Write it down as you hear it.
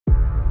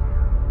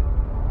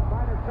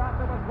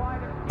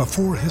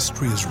Before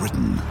history is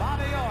written,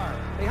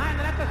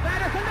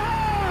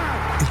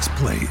 it's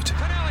played.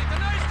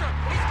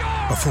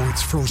 Before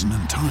it's frozen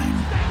in time,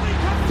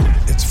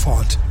 it's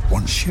fought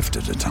one shift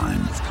at a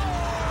time.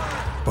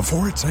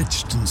 Before it's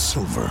etched in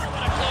silver,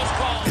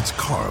 it's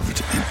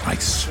carved in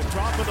ice.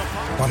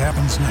 What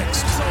happens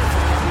next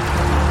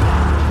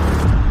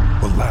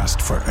will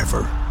last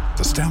forever.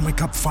 The Stanley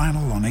Cup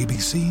Final on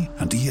ABC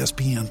and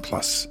ESPN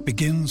Plus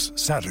begins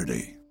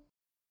Saturday.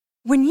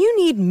 When you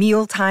need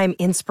mealtime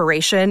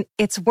inspiration,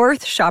 it's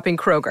worth shopping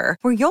Kroger,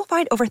 where you'll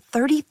find over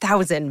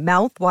 30,000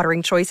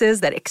 mouth-watering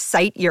choices that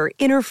excite your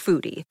inner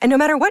foodie. And no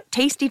matter what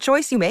tasty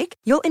choice you make,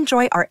 you'll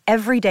enjoy our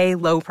everyday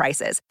low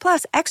prices,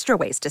 plus extra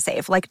ways to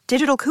save, like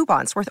digital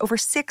coupons worth over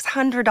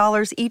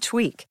 $600 each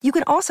week. You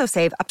can also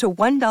save up to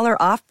 $1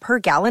 off per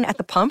gallon at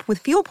the pump with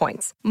fuel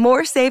points.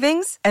 More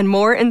savings and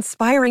more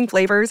inspiring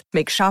flavors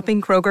make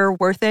shopping Kroger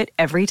worth it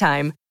every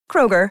time.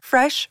 Kroger,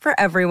 fresh for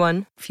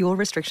everyone. Fuel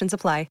restrictions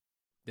apply.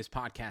 This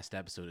podcast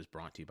episode is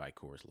brought to you by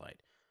Coors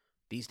Light.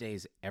 These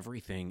days,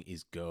 everything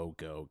is go,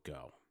 go,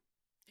 go.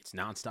 It's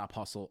nonstop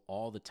hustle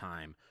all the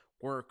time.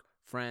 Work,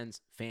 friends,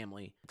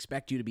 family,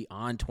 expect you to be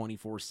on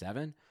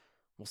 24/7.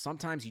 Well,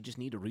 sometimes you just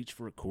need to reach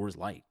for a Coors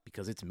Light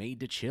because it's made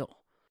to chill.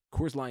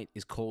 Coors Light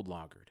is cold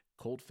lagered,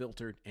 cold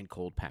filtered, and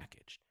cold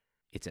packaged.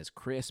 It's as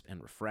crisp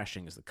and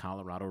refreshing as the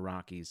Colorado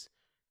Rockies.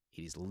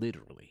 It is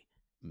literally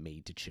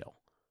made to chill.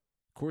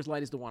 Coors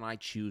Light is the one I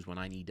choose when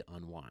I need to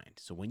unwind.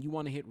 So when you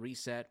want to hit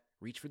reset,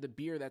 reach for the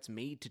beer that's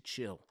made to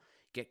chill.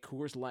 Get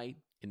Coors Light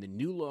in the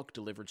new look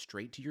delivered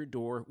straight to your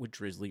door with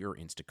Drizzly or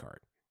Instacart.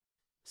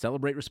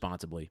 Celebrate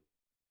responsibly.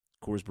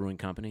 Coors Brewing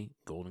Company,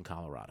 Golden,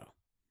 Colorado.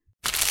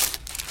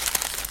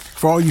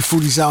 For all you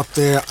foodies out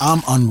there,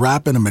 I'm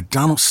unwrapping a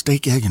McDonald's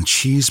steak, egg, and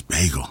cheese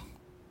bagel.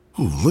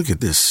 Ooh, look at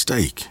this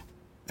steak.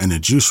 And the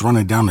juice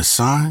running down the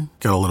side.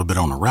 Got a little bit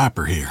on the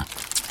wrapper here.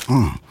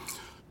 And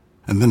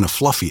then the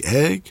fluffy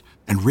egg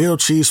and real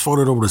cheese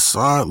folded over the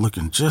side,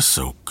 looking just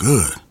so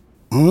good.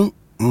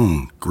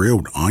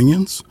 Grilled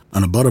onions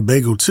and a butter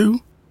bagel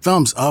too.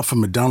 Thumbs up for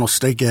McDonald's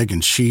steak, egg,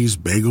 and cheese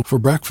bagel for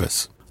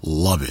breakfast.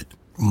 Love it.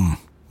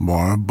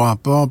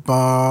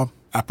 Ba-ba-ba-ba.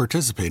 I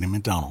participate in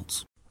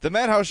McDonald's. The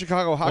Madhouse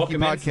Chicago Hockey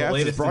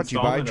Podcast is brought to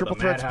you by Triple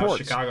Threat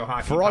Sports.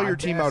 For all your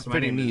team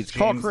outfitting needs,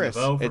 call Chris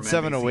at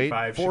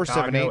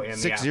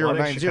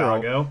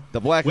 708-478-6090.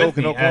 The Black Oak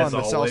in Oklahoma,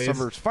 the South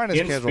Suburbs'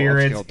 finest casual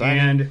upscale dining.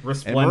 And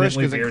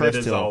Marishka's in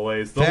Crest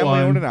Hill. Family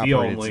owned and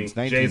operated since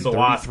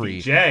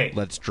 1933.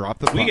 Let's drop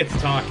the puck. We get to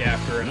talk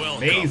after an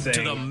amazing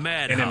to the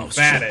Madhouse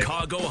and emphatic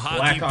Chicago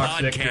Hockey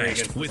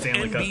Podcast with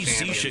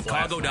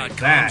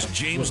NBCChicago.com's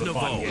James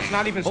Naveau. It's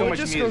not even so Well, much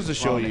it just goes to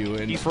show you,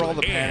 and for all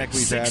the panic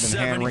we've had and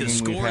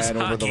hand-wringing we've had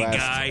over the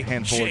last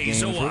handful of games,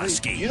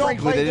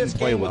 frankly, they didn't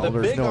play well.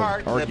 There's no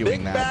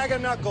arguing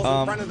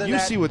that. You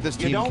see what this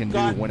team can do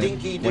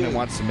when it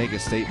wants to make a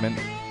statement.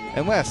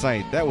 And last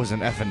night, that was an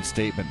effing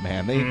statement,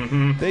 man.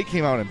 They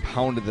came out and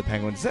pounded the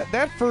Penguins.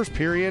 That first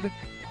period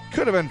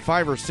could have been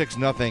 5 or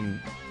 6-0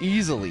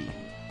 easily.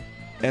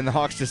 And the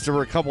Hawks there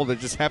were a couple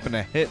that just happened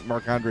to hit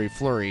Marc-Andre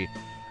Fleury.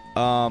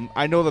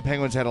 I know the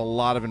Penguins had a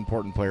lot of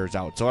important players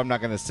out, so I'm not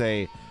going to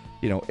say,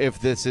 if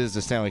this is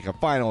the Stanley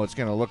Cup Final, it's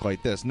going to look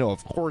like this. No,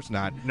 of course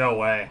not. No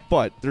way.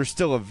 But they're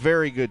still a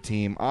very good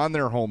team on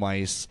their home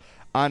ice,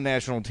 on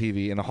national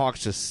TV, and the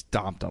Hawks just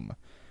stomped them.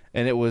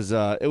 And it was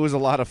a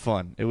lot of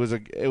fun. It was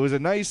a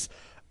nice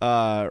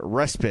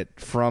respite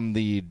from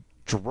the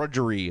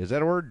drudgery. Is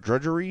that a word?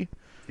 Drudgery?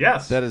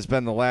 Yes. That has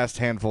been the last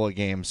handful of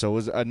games. So it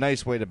was a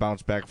nice way to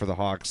bounce back for the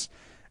Hawks.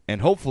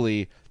 And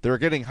hopefully they're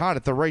getting hot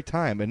at the right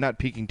time and not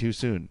peaking too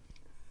soon.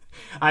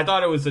 I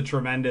thought it was a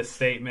tremendous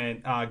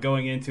statement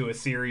going into a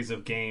series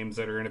of games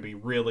that are going to be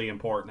really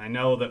important. I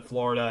know that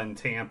Florida and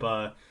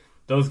Tampa,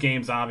 those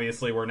games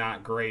obviously were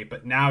not great,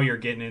 but now you're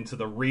getting into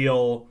the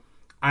real,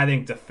 I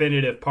think,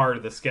 definitive part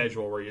of the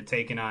schedule where you're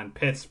taking on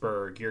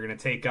Pittsburgh, you're going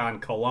to take on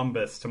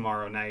Columbus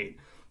tomorrow night,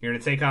 you're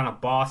going to take on a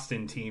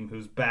Boston team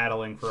who's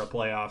battling for a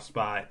playoff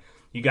spot.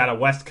 You got a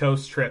West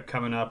Coast trip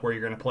coming up where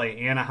you're going to play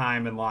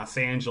Anaheim and Los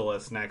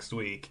Angeles next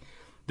week.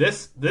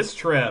 This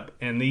trip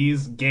and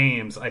these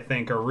games, I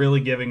think, are really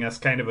giving us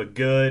kind of a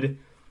good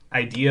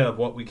idea of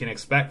what we can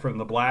expect from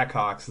the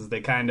Blackhawks as they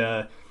kind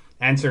of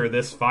enter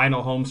this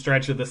final home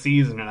stretch of the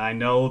season. And I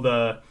know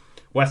the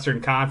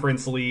Western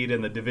Conference lead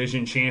and the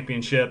division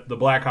championship, the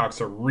Blackhawks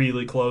are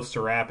really close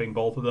to wrapping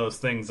both of those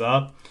things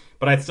up.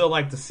 But I'd still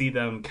like to see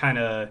them kind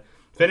of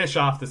finish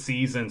off the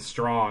season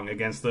strong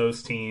against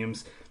those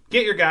teams.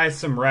 Get your guys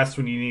some rest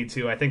when you need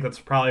to. I think that's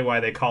probably why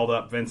they called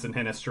up Vincent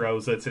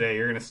Hinostroza today.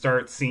 You're going to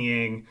start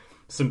seeing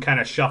some kind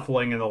of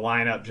shuffling in the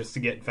lineup just to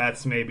get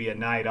vets maybe a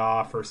night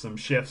off or some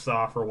shifts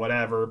off or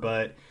whatever.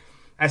 But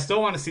I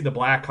still want to see the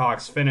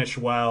Blackhawks finish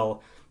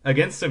well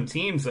against some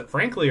teams that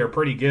frankly are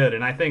pretty good.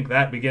 And I think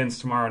that begins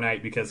tomorrow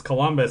night because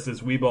Columbus,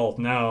 as we both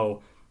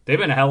know, they've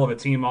been a hell of a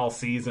team all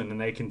season and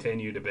they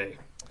continue to be.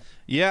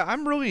 Yeah,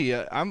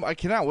 I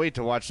cannot wait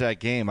to watch that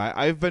game.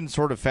 I've been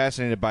sort of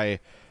fascinated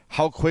by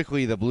how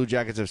quickly the Blue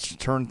Jackets have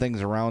turned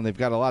things around. They've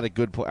got a lot of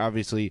good,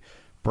 obviously,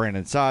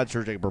 Brandon Saad,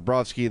 Sergei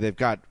Bobrovsky. They've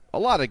got a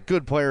lot of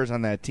good players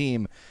on that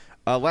team.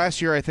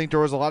 Last year, I think there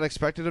was a lot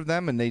expected of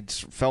them, and they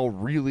fell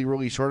really,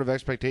 really short of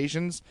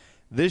expectations.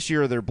 This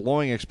year, they're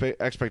blowing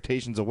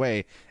expectations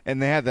away,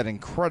 and they had that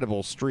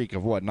incredible streak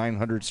of,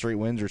 900 straight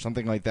wins or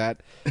something like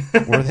that,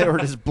 where they were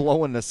just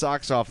blowing the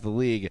socks off the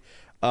league.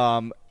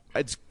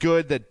 It's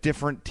good that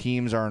different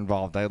teams are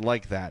involved. I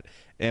like that.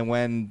 And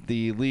when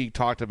the league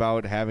talked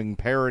about having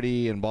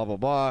parity and blah, blah,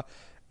 blah,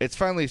 it's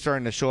finally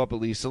starting to show up at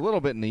least a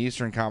little bit in the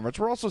Eastern Conference.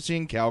 We're also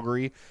seeing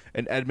Calgary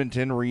and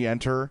Edmonton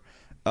re-enter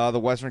the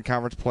Western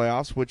Conference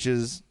playoffs, which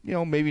is,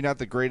 maybe not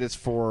the greatest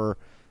for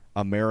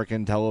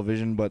American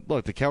television. But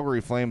look, the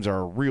Calgary Flames are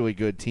a really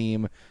good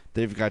team.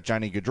 They've got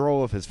Johnny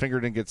Gaudreau. If his finger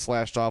didn't get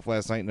slashed off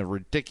last night in a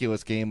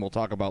ridiculous game we'll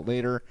talk about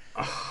later.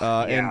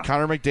 And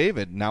Connor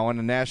McDavid now on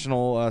the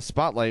national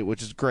spotlight,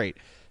 which is great.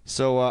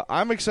 So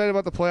I'm excited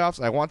about the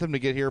playoffs. I want them to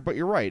get here. But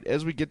you're right.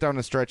 As we get down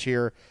the stretch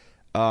here,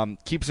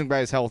 keep some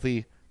guys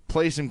healthy,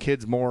 play some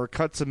kids more,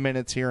 cut some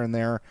minutes here and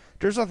there.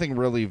 There's nothing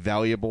really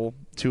valuable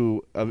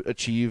to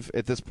achieve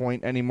at this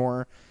point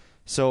anymore.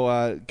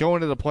 So go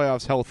into the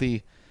playoffs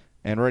healthy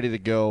and ready to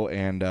go,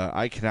 and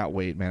I cannot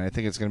wait, man. I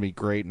think it's going to be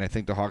great, and I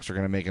think the Hawks are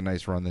going to make a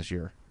nice run this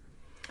year.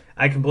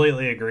 I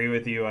completely agree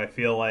with you. I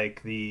feel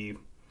like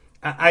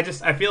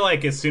I feel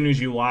like as soon as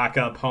you lock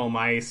up home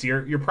ice,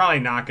 you're probably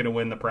not going to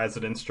win the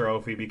President's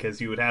Trophy because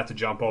you would have to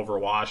jump over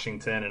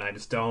Washington, and I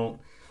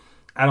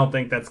don't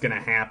think that's going to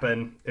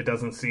happen. It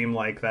doesn't seem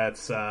like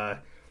that's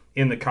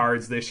in the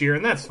cards this year,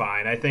 and that's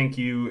fine. I think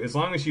as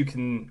long as you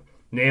can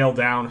nail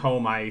down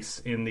home ice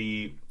in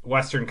the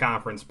Western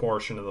Conference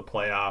portion of the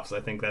playoffs,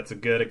 I think that's a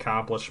good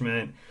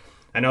accomplishment.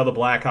 I know the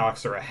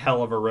Blackhawks are a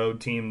hell of a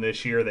road team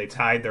this year. They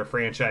tied their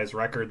franchise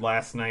record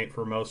last night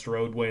for most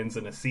road wins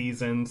in a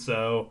season,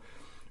 so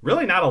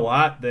really not a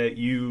lot that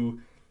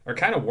you are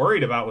kind of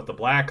worried about with the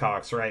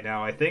Blackhawks right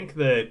now. I think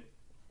that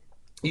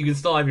you can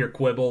still have your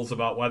quibbles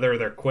about whether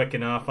they're quick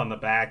enough on the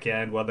back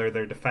end, whether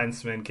their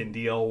defensemen can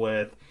deal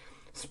with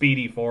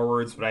speedy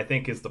forwards, but I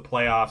think as the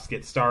playoffs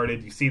get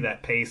started, you see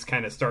that pace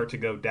kind of start to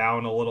go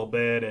down a little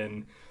bit,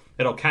 and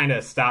it'll kind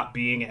of stop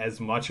being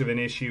as much of an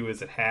issue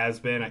as it has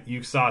been.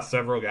 You saw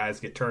several guys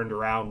get turned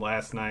around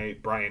last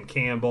night. Brian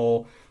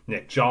Campbell,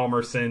 Nick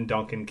Hjalmarsson,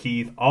 Duncan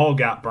Keith, all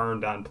got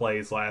burned on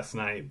plays last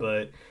night,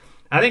 but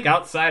I think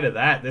outside of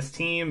that, this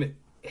team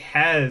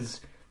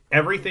has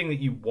everything that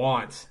you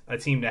want a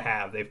team to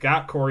have. They've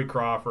got Corey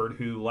Crawford,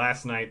 who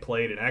last night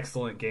played an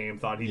excellent game,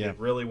 thought he did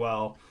really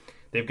well.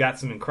 They've got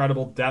some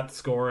incredible depth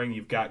scoring.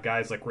 You've got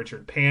guys like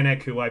Richard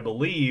Panik, who I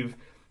believe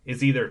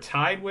is either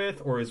tied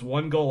with or is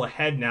one goal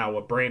ahead now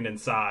with Brandon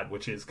Saad,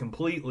 which is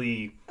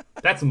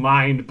that's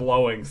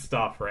mind-blowing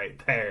stuff right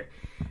there.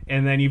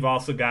 And then you've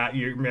also got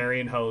your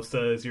Marian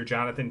Hosas, your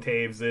Jonathan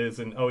Taveses,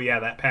 and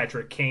that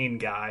Patrick Kane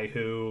guy,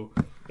 who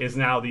is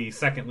now the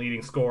second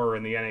leading scorer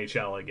in the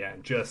NHL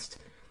again. Just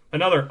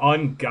another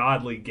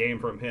ungodly game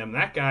from him.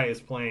 That guy is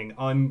playing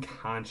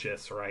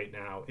unconscious right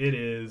now. It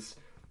is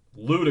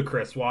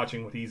ludicrous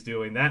watching what he's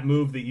doing. That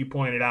move that you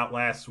pointed out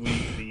last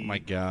week, my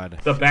God,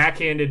 the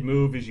backhanded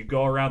move as you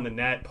go around the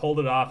net, pulled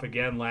it off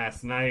again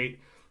last night,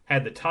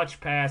 had the touch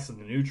pass in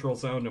the neutral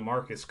zone to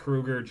Marcus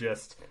Kruger.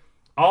 Just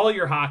all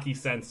your hockey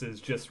senses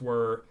just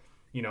were,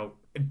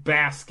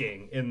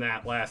 basking in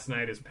that last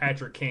night as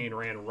Patrick Kane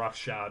ran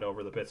roughshod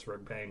over the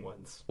Pittsburgh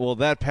Penguins. Well,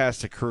 that pass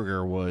to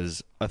Kruger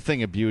was a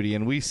thing of beauty,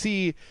 and we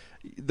see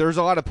there's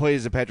a lot of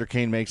plays that Patrick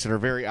Kane makes that are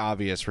very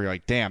obvious where you're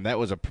like, damn, that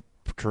was a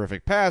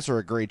terrific pass or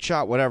a great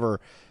shot, whatever.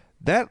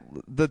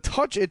 The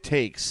touch it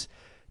takes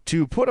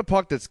to put a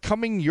puck that's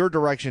coming your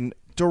direction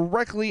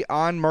directly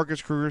on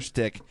Marcus Kruger's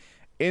stick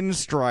in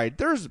stride.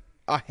 There's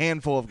a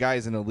handful of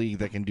guys in the league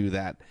that can do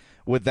that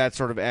with that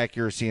sort of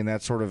accuracy and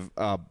that sort of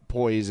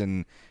poise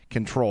and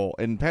control.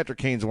 And Patrick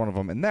Kane's one of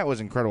them, and that was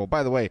incredible.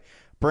 By the way,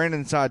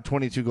 Brandon Saad,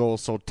 22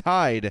 goals, so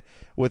tied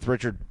with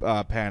Richard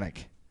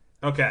Panik.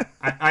 Okay,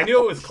 I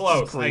knew it was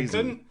close.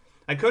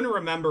 I couldn't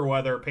remember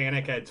whether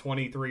Panik had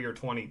 23 or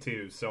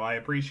 22, so I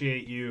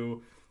appreciate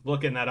you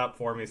looking that up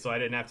for me so I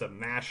didn't have to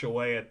mash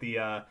away at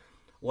the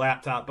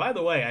laptop. By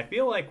the way, I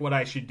feel like what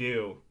I should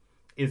do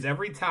is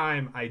every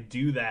time I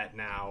do that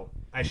now,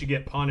 I should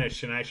get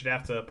punished and I should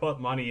have to put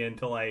money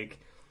into like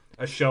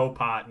a show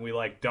pot and we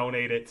like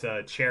donate it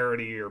to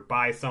charity or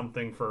buy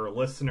something for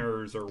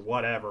listeners or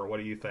whatever. What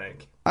do you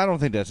think? I don't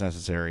think that's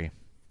necessary.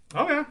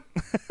 Okay.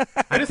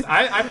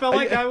 I felt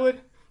like I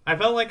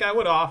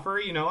would offer,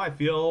 I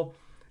feel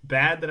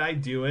bad that I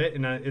do it,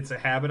 and it's a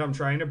habit I'm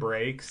trying to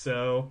break,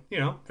 so,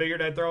 figured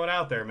I'd throw it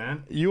out there,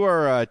 man. You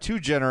are too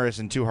generous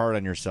and too hard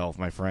on yourself,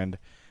 my friend.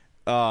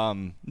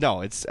 No,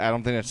 I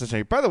don't think that's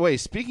necessary. By the way,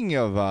 speaking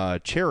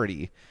of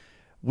charity,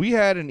 we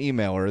had an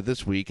emailer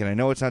this week, and I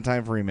know it's not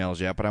time for emails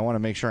yet, but I want to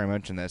make sure I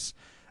mention this.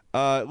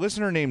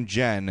 Listener named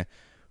Jen,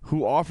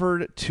 who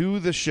offered to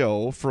the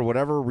show, for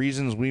whatever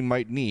reasons we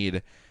might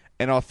need,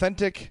 an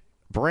authentic,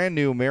 brand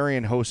new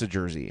Marian Hossa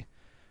jersey.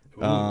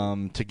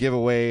 To give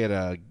away at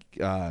a,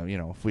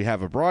 if we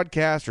have a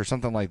broadcast or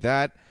something like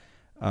that.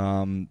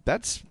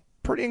 That's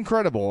pretty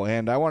incredible,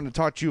 and I wanted to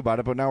talk to you about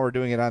it, but now we're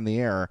doing it on the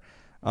air.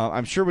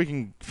 I'm sure we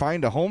can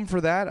find a home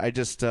for that. I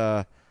just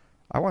I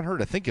want her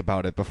to think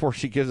about it before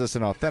she gives us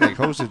an authentic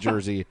Hosa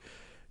jersey.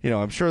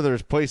 I'm sure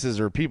there's places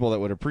or people that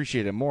would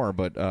appreciate it more,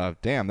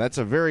 but damn, that's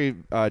a very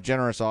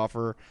generous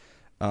offer.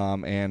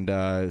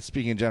 And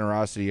speaking of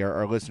generosity,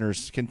 our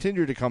listeners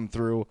continue to come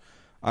through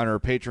on our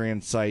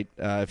Patreon site.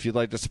 If you'd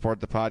like to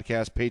support the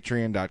podcast,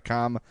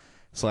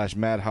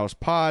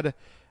 patreon.com/madhousepod.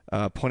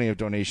 Plenty of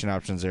donation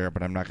options there,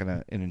 but I'm not going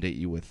to inundate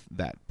you with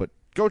that. But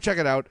go check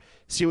it out,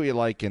 see what you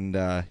like, and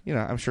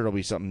I'm sure it'll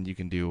be something you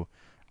can do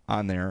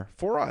on there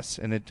for us.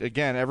 And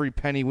again, every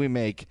penny we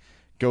make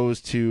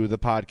goes to the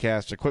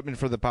podcast, equipment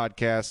for the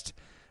podcast,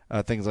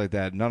 things like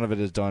that. None of it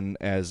is done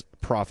as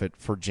profit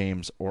for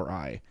James or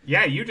I.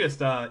 Yeah, you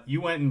just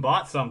you went and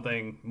bought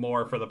something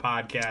more for the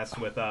podcast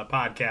with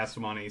podcast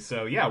money.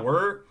 So yeah,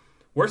 we're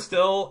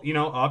still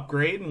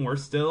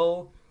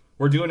upgrading.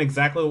 We're doing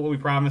exactly what we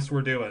promised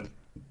we're doing.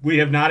 We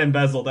have not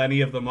embezzled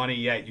any of the money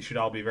yet. You should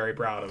all be very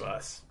proud of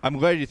us. I'm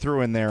glad you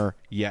threw in there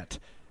yet.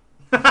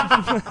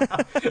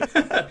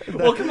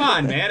 Well, come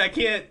on, man. I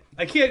can't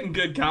in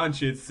good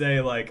conscience say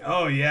like,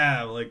 oh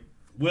yeah, like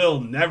we'll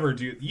never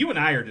do. You and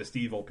I are just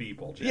evil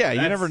people, Jim. Yeah,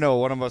 you never know.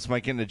 One of us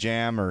might get in a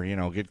jam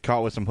or get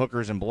caught with some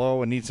hookers and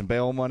blow and need some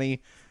bail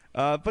money.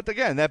 But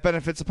again, that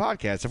benefits the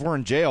podcast. If we're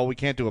in jail, we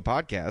can't do a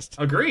podcast.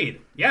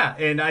 Agreed. Yeah,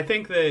 and I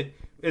think that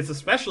it's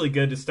especially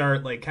good to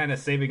start like kind of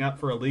saving up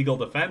for a legal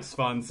defense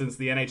fund since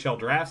the NHL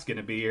draft's going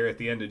to be here at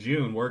the end of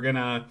June. We're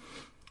gonna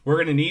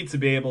need to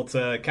be able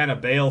to kind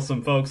of bail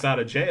some folks out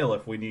of jail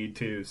if we need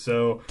to.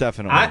 So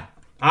definitely,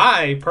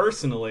 I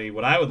personally,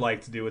 what I would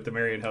like to do with the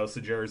Marian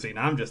Hossa jersey, and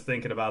I'm just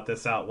thinking about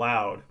this out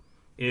loud,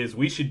 is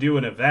we should do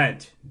an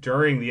event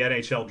during the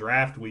NHL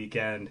draft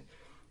weekend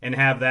and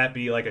have that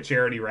be like a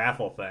charity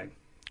raffle thing.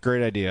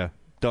 Great idea.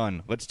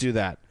 Done. Let's do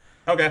that.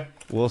 Okay.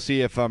 We'll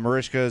see if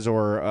Marishka's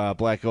or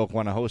Black Oak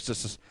want to host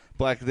us.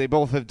 They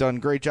both have done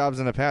great jobs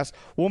in the past.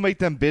 We'll make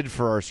them bid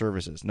for our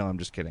services. No, I'm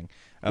just kidding.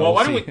 Well,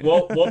 why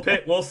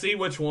don't we'll see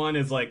which one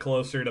is like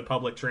closer to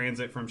public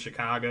transit from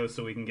Chicago,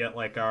 so we can get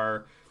like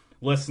our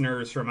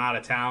listeners from out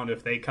of town.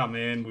 If they come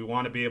in, we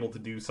want to be able to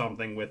do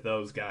something with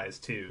those guys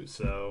too.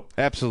 So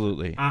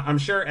absolutely, I'm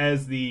sure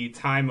as the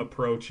time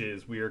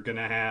approaches, we'll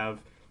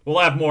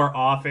have more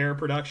off-air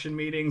production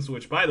meetings,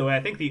 which, by the way,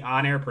 I think the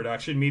on-air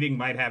production meeting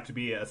might have to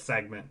be a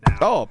segment now.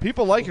 Oh,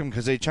 people like them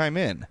because they chime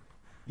in.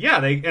 Yeah,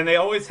 they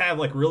always have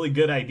like really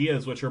good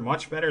ideas, which are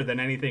much better than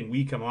anything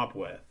we come up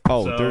with.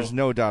 Oh, so, there's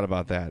no doubt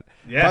about that.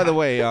 Yeah. By the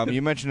way,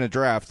 you mentioned a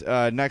draft.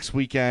 Next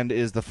weekend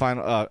is the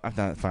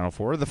Final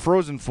Four, the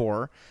Frozen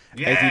Four at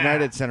the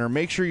United Center.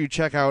 Make sure you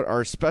check out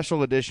our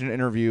special edition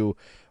interview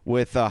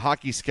with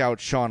hockey scout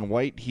Sean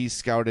White. He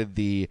scouted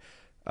the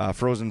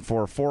Frozen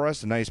Four for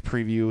us, a nice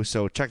preview,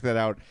 so check that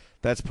out.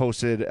 That's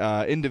posted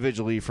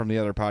individually from the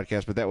other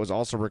podcast, but that was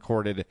also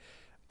recorded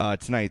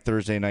tonight,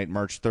 Thursday night,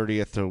 March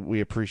 30th, so we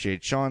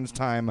appreciate Sean's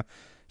time.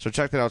 So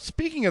check that out.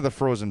 Speaking of the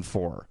Frozen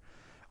Four,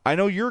 I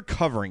know you're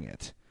covering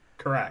it.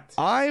 Correct.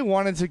 I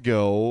wanted to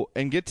go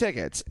and get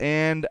tickets,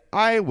 and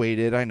I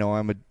waited. I know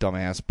I'm a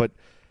dumbass, but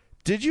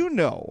did you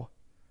know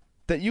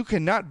that you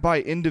cannot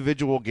buy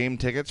individual game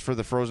tickets for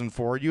the Frozen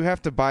Four? You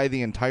have to buy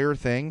the entire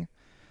thing.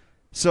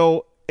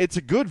 So it's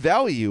a good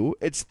value.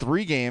 It's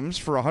 3 games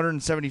for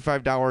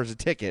 $175 a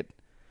ticket,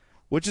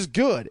 which is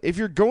good if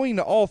you're going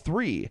to all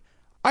 3.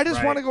 I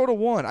just want to go to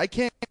one. I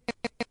can't.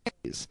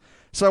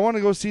 So I want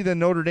to go see the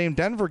Notre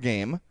Dame-Denver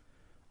game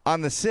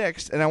on the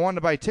 6th, and I wanted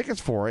to buy tickets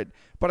for it,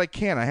 but I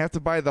can't. I have to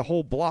buy the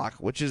whole block,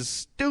 which is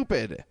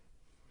stupid.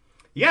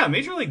 Yeah,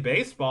 Major League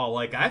Baseball,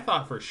 like I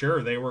thought for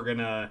sure they were going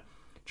to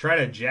try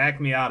to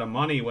jack me out of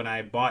money when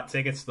I bought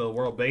tickets to the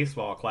World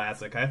Baseball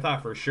Classic. I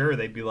thought for sure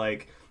they'd be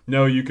like,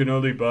 no, you can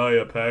only buy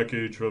a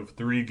package of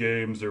 3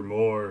 games or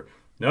more.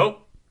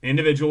 Nope.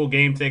 Individual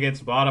game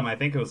tickets, bought them. I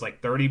think it was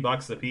like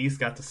 $30 a piece.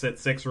 Got to sit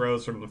 6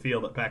 rows from the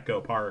field at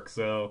Petco Park.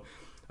 So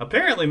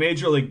apparently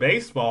Major League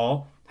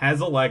Baseball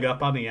has a leg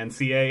up on the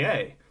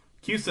NCAA.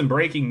 Cue some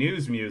breaking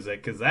news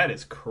music, because that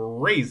is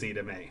crazy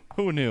to me.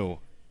 Who knew?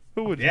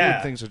 Who would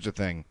think such a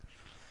thing?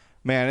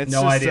 Man, it's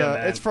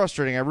idea. It's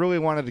frustrating. I really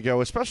wanted to go,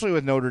 especially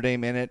with Notre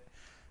Dame in it.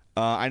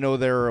 I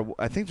know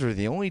I think they're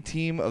the only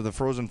team of the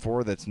Frozen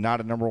Four that's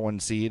not a number 1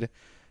 seed,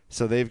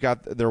 so they've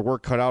got their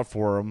work cut out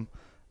for them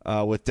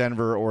with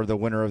Denver or the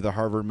winner of the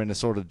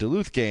Harvard-Minnesota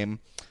Duluth game.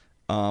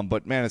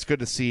 But man, it's good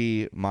to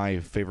see my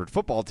favorite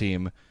football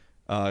team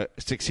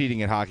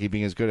succeeding at hockey,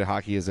 being as good at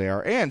hockey as they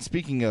are. And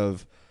speaking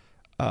of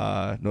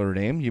Notre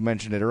Dame, you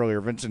mentioned it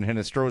earlier, Vincent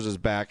Hinostroza's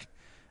back.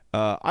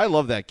 I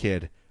love that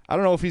kid. I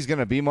don't know if he's going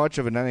to be much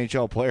of an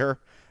NHL player.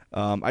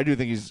 I do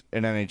think he's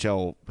has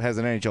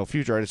an NHL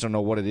future. I just don't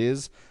know what it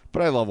is.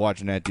 But I love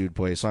watching that dude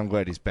play, so I'm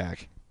glad he's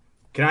back.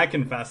 Can I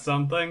confess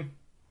something?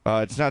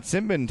 It's not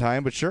sin bin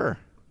time, but sure.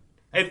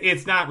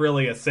 It's not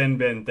really a sin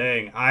bin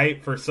thing.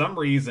 For some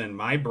reason,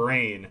 my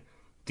brain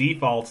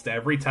defaults to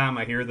every time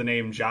I hear the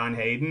name John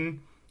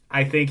Hayden,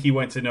 I think he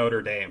went to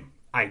Notre Dame.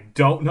 I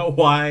don't know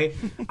why.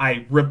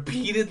 I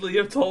repeatedly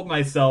have told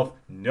myself,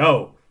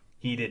 no,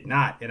 he did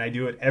not. And I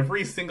do it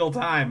every single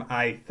time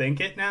I think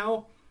it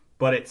now.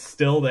 but it's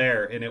still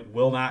there and it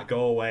will not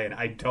go away, and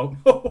I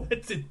don't know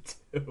what to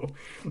do.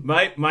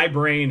 My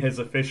brain has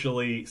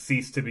officially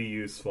ceased to be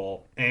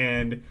useful,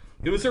 and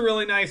it was a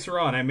really nice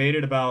run. I made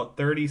it about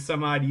 30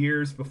 some odd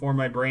years before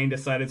my brain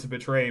decided to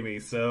betray me,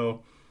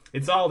 so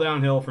it's all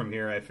downhill from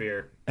here, I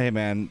fear. Hey,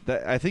 man,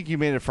 I think you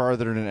made it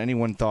farther than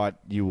anyone thought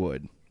you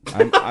would.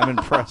 I'm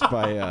impressed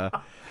by.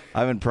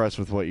 I'm impressed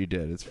with what you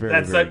did. It's very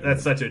good.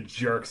 That's such a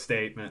jerk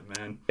statement,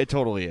 man. It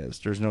totally is.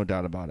 There's no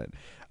doubt about it.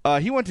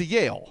 He went to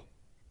Yale.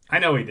 I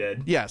know he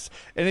did. Yes,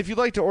 and if you'd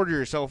like to order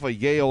yourself a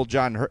Yale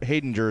John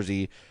Hayden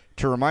jersey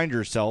to remind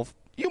yourself,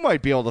 you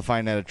might be able to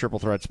find that at Triple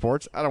Threat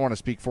Sports. I don't want to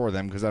speak for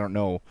them because I don't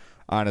know,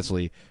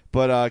 honestly.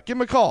 But give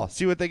them a call.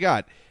 See what they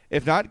got.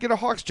 If not, get a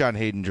Hawks John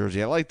Hayden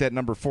jersey. I like that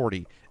number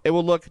 40. It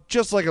will look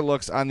just like it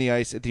looks on the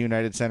ice at the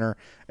United Center.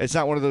 It's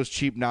not one of those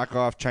cheap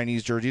knockoff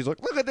Chinese jerseys.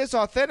 Look at this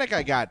authentic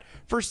I got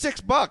for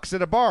 $6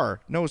 at a bar.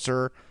 No,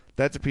 sir.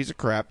 That's a piece of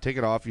crap. Take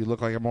it off. You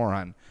look like a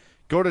moron.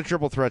 Go to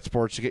Triple Threat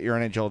Sports to get your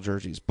NHL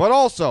jerseys. But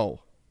also,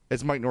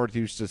 as Mike North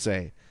used to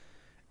say,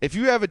 if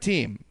you have a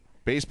team,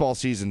 baseball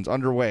season's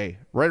underway,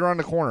 right around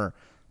the corner.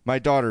 My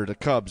daughter, the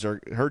Cubs,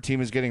 her team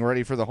is getting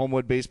ready for the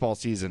Homewood baseball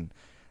season.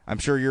 I'm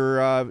sure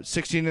your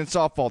 16 and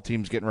softball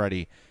team's getting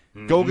ready.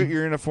 Mm-hmm. Go get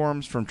your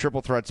uniforms from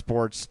Triple Threat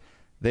Sports.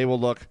 They will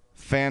look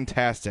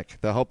fantastic.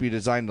 They'll help you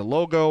design the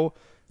logo,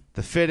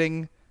 the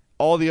fitting,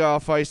 all the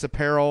off-ice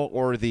apparel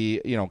or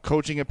the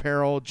coaching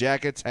apparel,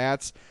 jackets,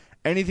 hats,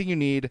 anything you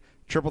need.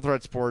 Triple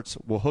Threat Sports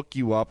will hook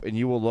you up, and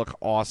you will look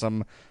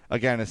awesome.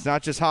 Again, it's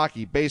not just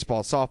hockey,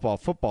 baseball, softball,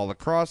 football,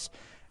 lacrosse,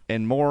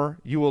 and more.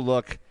 You will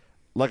look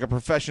like a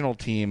professional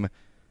team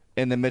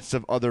in the midst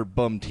of other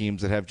bum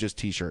teams that have just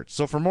T-shirts.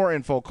 So for more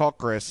info, call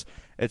Chris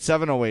at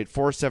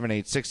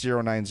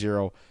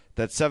 708-478-6090.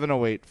 That's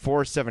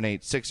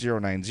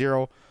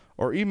 708-478-6090.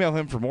 Or email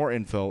him for more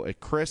info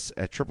at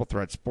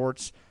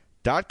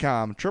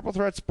chris@triplethreatsports.com. Triple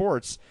Threat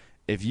Sports,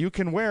 if you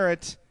can wear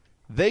it,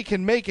 they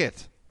can make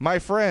it, my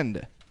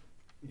friend.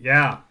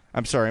 Yeah.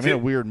 I'm sorry, I'm in a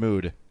weird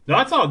mood. No,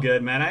 that's all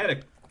good, man.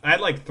 I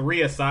had like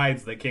 3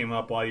 asides that came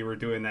up while you were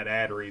doing that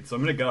ad read, so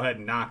I'm going to go ahead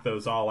and knock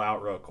those all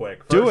out real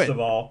quick. First of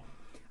all,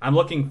 I'm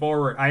looking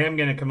forward. I am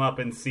going to come up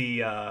and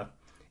see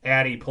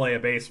Addie play a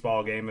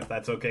baseball game, if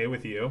that's okay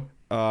with you.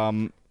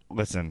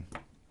 Listen,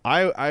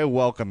 I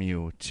welcome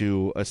you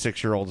to a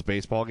 6-year-old's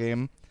baseball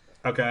game.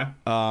 Okay.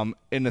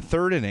 In the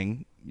 3rd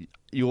inning,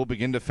 you will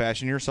begin to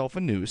fashion yourself a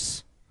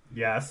noose.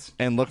 Yes.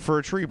 And look for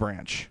a tree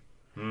branch.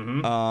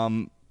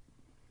 Mm-hmm.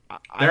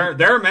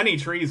 There are many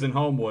trees in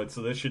Homewood,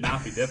 so this should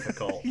not be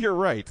difficult. You're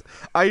right.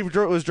 I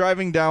was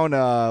driving down,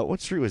 what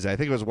street was that? I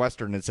think it was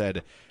Western. It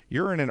said,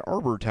 you're in an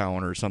arbor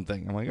town or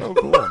something. I'm like, oh,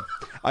 cool.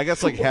 I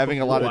guess like having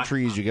a lot of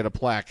trees, you get a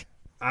plaque.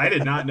 I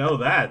did not know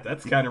that.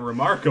 That's kind of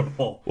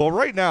remarkable. Well,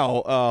 right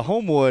now,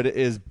 Homewood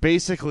is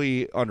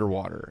basically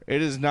underwater.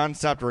 It is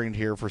nonstop rained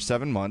here for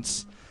 7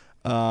 months.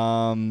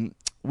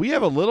 We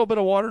have a little bit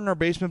of water in our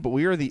basement, but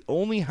we are the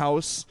only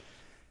house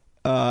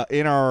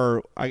in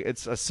our,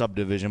 it's a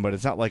subdivision, but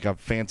it's not like a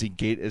fancy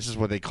gate. It's just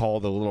what they call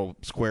the little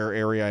square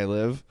area I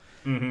live.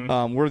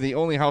 Mm-hmm. We're the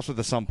only house with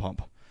a sump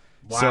pump.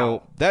 Wow.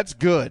 So that's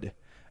good.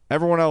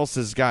 Everyone else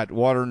has got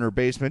water in their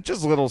basement,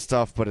 just little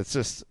stuff, but it's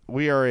just,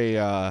 we are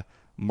a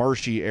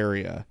marshy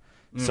area.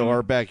 Mm-hmm. So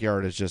our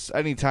backyard is just,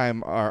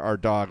 anytime our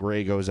dog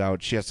Ray goes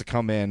out, she has to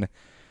come in.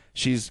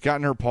 She's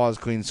gotten her paws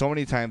cleaned so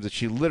many times that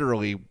she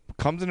literally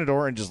comes in the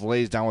door and just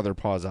lays down with her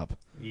paws up.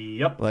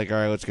 Yep. Like, all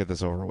right, let's get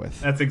this over with.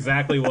 That's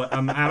exactly what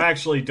I'm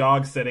actually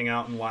dog sitting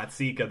out in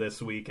Watsika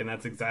this week, and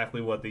that's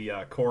exactly what the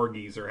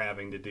corgis are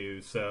having to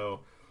do.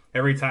 So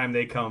every time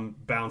they come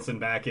bouncing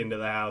back into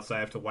the house, I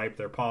have to wipe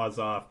their paws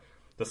off.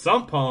 The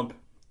sump pump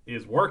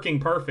is working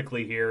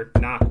perfectly here,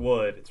 knock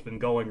wood. It's been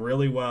going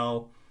really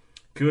well.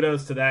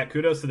 Kudos to that.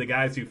 Kudos to the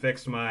guys who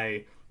fixed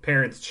my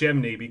parents'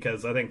 chimney,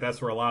 because I think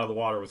that's where a lot of the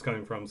water was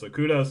coming from. So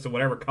kudos to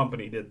whatever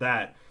company did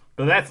that.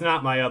 But that's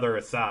not my other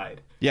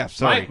aside. Yeah,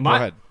 sorry. Go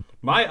ahead.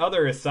 My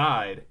other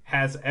aside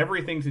has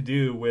everything to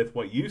do with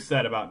what you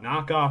said about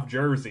knockoff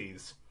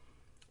jerseys.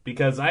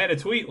 Because I had a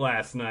tweet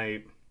last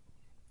night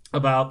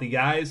about the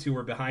guys who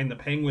were behind the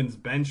Penguins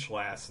bench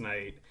last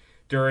night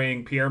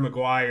during Pierre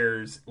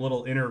Maguire's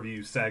little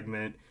interview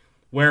segment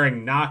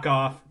wearing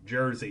knockoff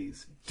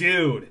jerseys.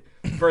 Dude,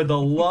 for the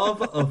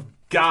love of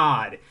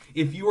God,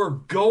 if you are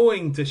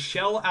going to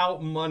shell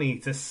out money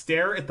to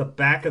stare at the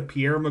back of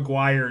Pierre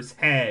Maguire's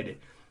head,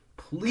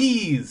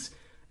 please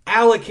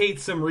allocate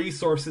some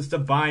resources to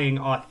buying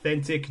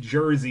authentic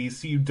jerseys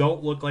so you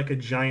don't look like a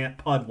giant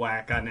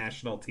pudwhack on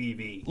national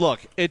TV.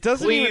 Look, it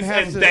doesn't even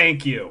have to...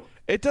 thank you.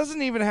 It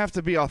doesn't even have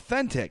to be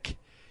authentic.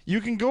 You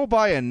can go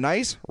buy a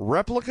nice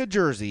replica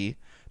jersey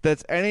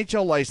that's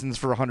NHL licensed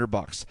for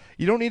 $100.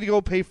 You don't need to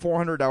go pay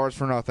 $400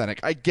 for an authentic.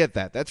 I get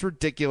that. That's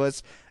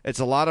ridiculous. It's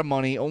a lot of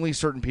money. Only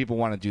certain people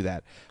want to do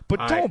that.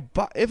 But don't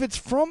buy...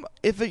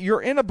 If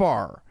you're in a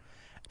bar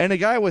and a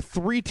guy with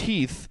 3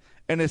 teeth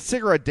and a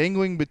cigarette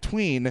dangling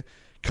between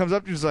comes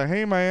up to you and says,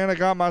 hey, man, I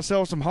got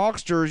myself some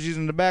Hawks jerseys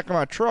in the back of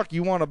my truck.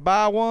 You want to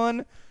buy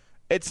one?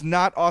 It's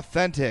not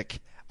authentic.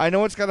 I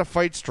know it's got a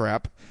fight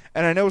strap,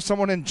 and I know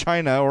someone in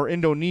China or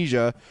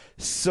Indonesia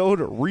sewed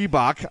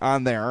Reebok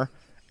on there.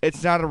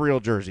 It's not a real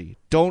jersey.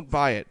 Don't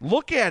buy it.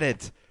 Look at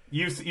it.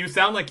 You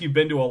sound like you've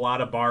been to a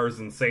lot of bars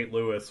in St.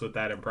 Louis with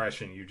that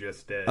impression you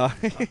just did.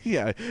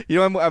 Yeah.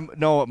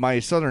 No, my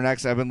Southern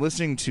accent, I've been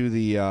listening to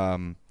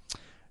the,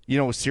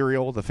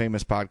 Serial, the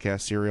famous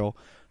podcast Serial.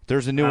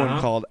 There's a new one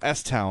called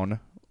S-Town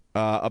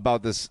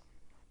about this.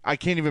 I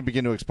can't even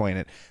begin to explain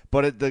it.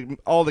 But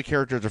all the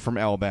characters are from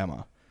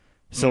Alabama.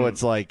 So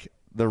it's like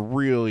the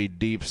really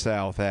deep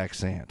South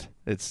accent.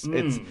 It's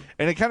and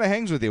it kind of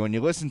hangs with you when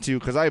you listen to,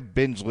 because I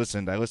binge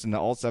listened. I listened to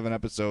all 7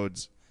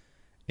 episodes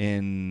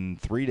in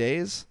 3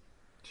 days.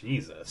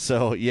 Jesus.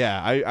 So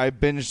yeah, I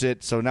binged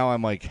it. So now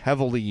I'm like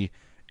heavily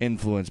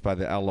influenced by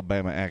the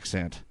Alabama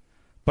accent.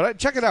 But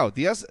check it out.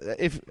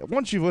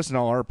 Once you've listened to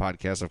all our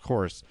podcasts, of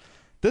course,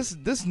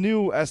 this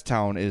new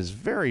S-Town is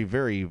very,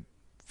 very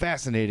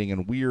fascinating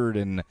and weird.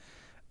 And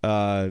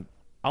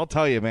I'll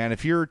tell you, man,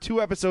 if you're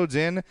 2 episodes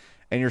in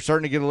and you're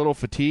starting to get a little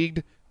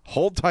fatigued,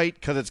 hold tight,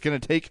 because it's going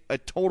to take a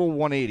total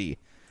 180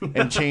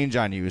 and change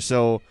on you.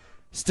 So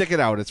stick it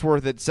out. It's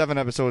worth it. 7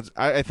 episodes.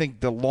 I think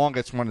the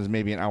longest one is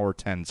maybe an hour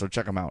 10, so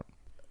check them out.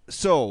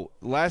 So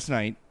last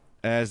night,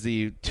 as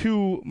the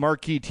 2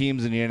 marquee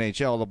teams in the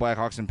NHL, the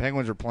Blackhawks and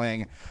Penguins, are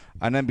playing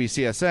on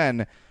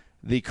NBCSN,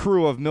 the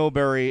crew of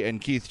Milbury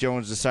and Keith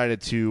Jones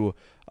decided to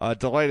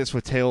delight us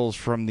with tales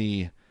from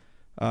the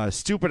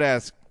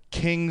stupid-ass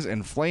Kings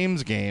and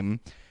Flames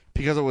game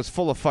because it was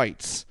full of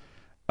fights.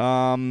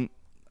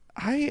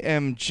 I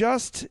am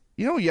just,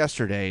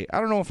 yesterday, I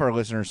don't know if our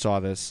listeners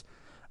saw this,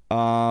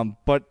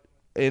 but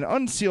an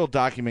unsealed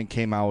document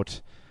came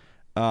out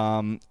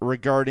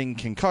regarding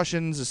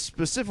concussions,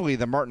 specifically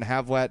the Martin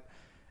Havlat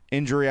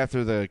injury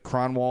after the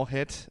Cronwall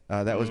hit.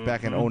 That was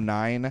back in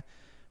 2009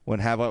 when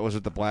Havlat was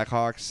with the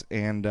Blackhawks,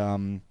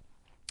 and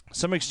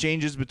some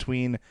exchanges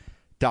between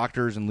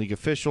doctors and league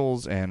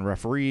officials and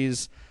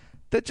referees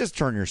that just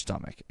turn your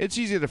stomach. It's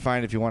easy to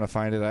find if you want to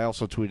find it. I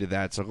also tweeted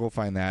that, so go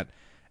find that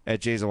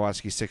at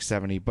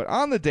JZawoski670. But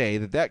on the day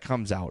that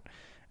comes out,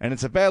 and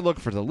it's a bad look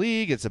for the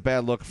league, it's a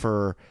bad look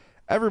for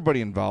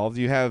everybody involved.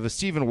 You have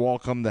Stephen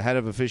Walcom, the head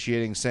of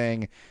officiating,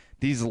 saying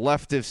these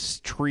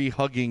leftist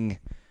tree-hugging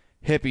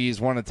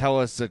hippies want to tell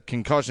us that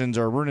concussions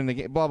are ruining the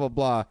game, blah, blah,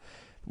 blah.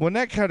 When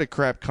that kind of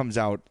crap comes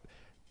out,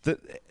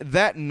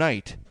 that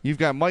night, you've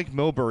got Mike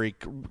Milbury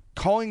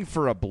calling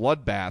for a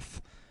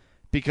bloodbath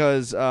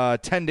because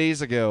 10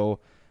 days ago,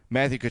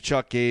 Matthew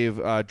Tkachuk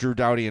gave Drew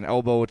Doughty an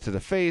elbow to the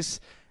face,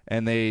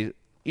 and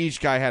each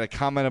guy had a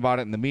comment about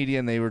it in the media,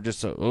 and they were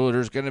just,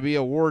 there's going to be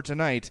a war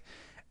tonight.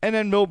 And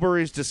then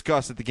Milbury's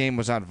disgust that the game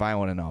was not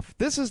violent enough.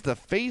 This is the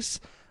face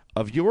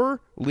of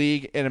your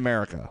league in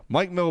America.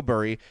 Mike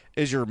Milbury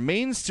is your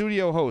main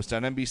studio host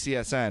on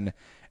NBCSN,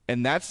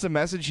 and that's the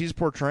message he's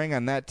portraying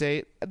on that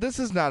day. This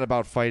is not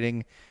about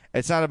fighting.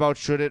 It's not about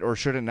should it or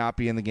should it not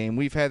be in the game.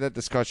 We've had that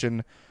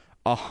discussion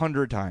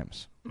 100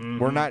 times.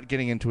 We're not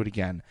getting into it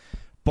again.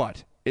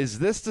 But is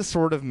this the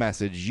sort of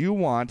message you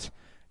want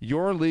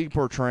your league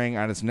portraying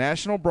on its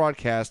national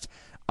broadcast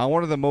on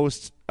one of the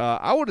most,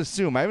 I would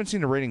assume, I haven't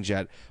seen the ratings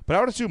yet, but I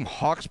would assume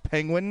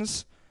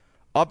Hawks-Penguins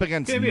up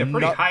against... It's going to be a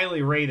pretty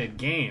highly rated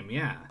game,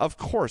 yeah. Of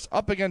course,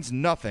 up against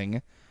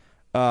nothing,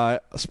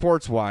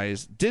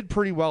 sports-wise, did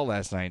pretty well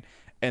last night.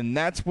 And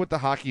that's what the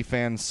hockey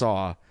fans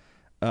saw,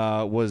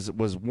 was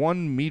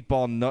one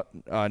meatball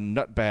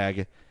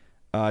nutbag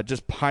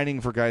just pining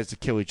for guys to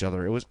kill each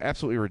other. It was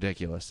absolutely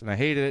ridiculous, and I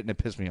hated it, and it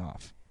pissed me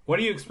off. What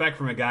do you expect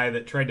from a guy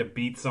that tried to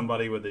beat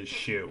somebody with his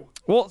shoe?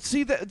 Well,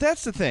 see,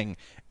 that's the thing.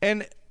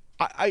 And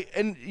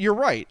and you're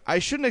right. I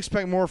shouldn't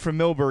expect more from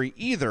Milbury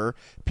either,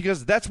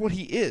 because that's what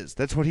he is.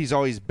 That's what he's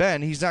always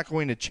been. He's not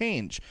going to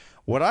change.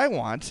 What I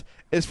want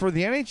is for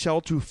the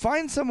NHL to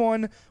find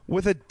someone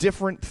with a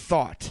different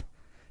thought,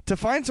 to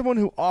find someone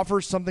who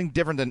offers something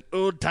different than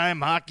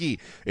old-time hockey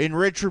and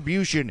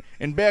retribution.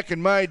 And back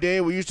in my day,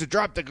 we used to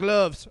drop the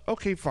gloves.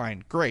 Okay,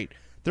 fine, great.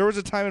 There was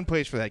a time and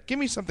place for that. Give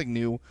me something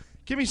new.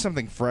 Give me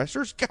something fresh.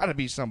 There's got to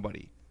be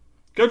somebody.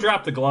 Go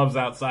drop the gloves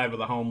outside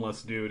with a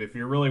homeless dude if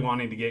you're really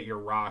wanting to get your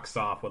rocks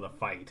off with a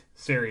fight.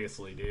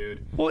 Seriously,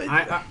 dude. Well,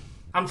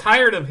 I'm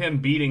tired of him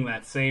beating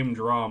that same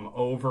drum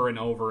over and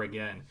over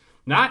again.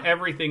 Not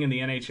everything in the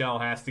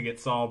NHL has to get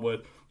solved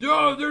with,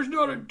 there's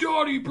not a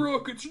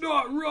Donnybrook, it's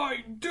not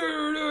right,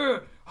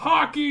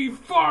 hockey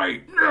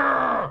fight,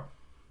 I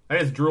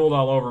just drooled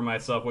all over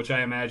myself, which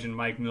I imagine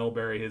Mike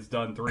Milbury has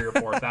done 3,000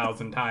 or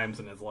 4,000 times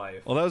in his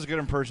life. Well, that was a good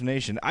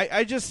impersonation.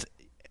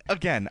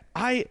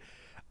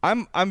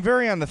 I'm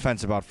very on the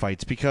fence about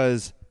fights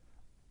because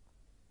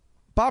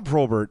Bob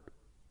Probert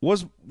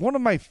was one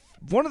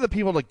of the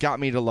people that got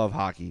me to love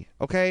hockey,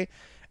 okay?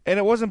 And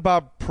it wasn't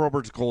Bob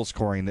Probert's goal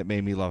scoring that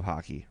made me love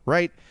hockey,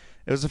 right?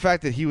 It was the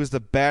fact that he was the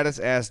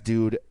baddest ass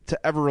dude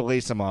to ever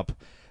lace him up.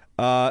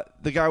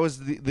 The guy was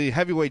the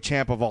heavyweight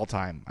champ of all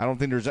time. I don't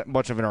think there's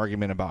much of an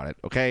argument about it,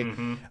 okay?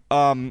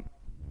 I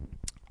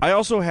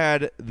also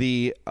had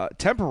the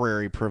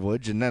temporary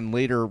privilege and then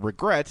later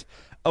regret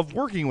of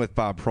working with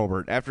Bob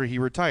Probert after he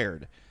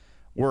retired,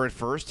 where at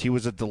first he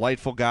was a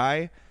delightful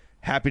guy,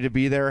 happy to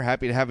be there,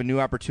 happy to have a new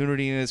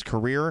opportunity in his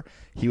career.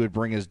 He would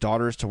bring his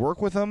daughters to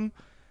work with him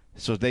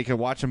so they could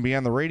watch him be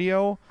on the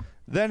radio.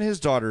 Then his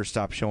daughters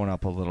stopped showing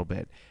up a little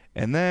bit.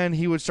 And then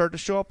he would start to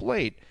show up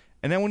late.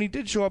 And then when he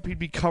did show up, he'd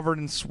be covered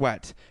in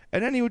sweat.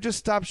 And then he would just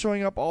stop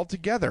showing up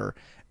altogether.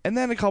 And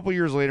then a couple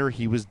years later,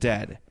 he was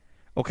dead.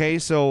 Okay,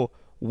 so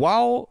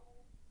while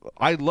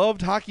I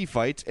loved hockey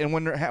fights, and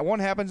when one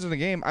happens in a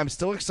game, I'm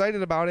still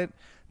excited about it.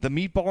 The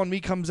meatball in me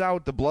comes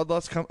out, the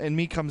bloodlust in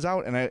me comes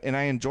out, and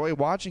I enjoy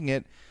watching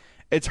it.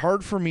 It's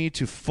hard for me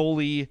to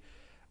fully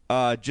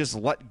just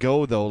let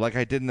go, though, like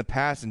I did in the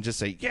past, and just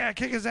say, yeah,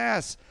 kick his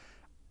ass.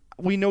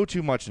 We know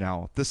too much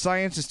now. The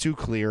science is too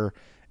clear,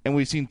 and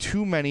we've seen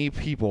too many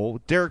people,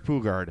 Derek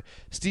Boogaard,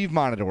 Steve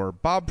Monador,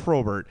 Bob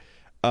Probert,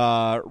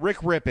 Rick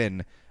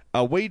Rippon,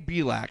 Wade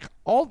Belak,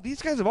 all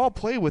these guys have all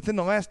played within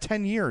the last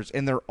 10 years,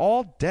 and they're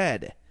all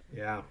dead.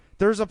 Yeah.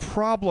 There's a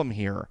problem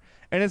here.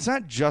 And it's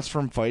not just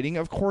from fighting,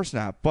 of course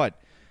not,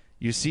 but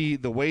you see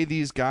the way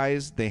these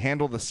guys, they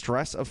handle the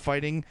stress of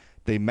fighting.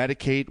 They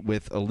medicate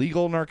with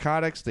illegal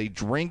narcotics. They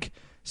drink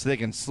so they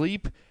can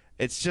sleep.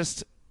 It's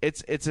just,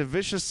 it's a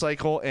vicious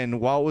cycle, and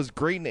while it was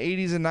great in the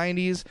 80s and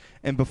 90s,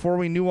 and before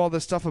we knew all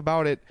this stuff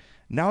about it,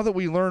 now that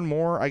we learn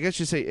more, I guess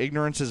you say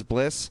ignorance is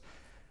bliss.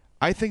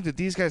 I think that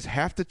these guys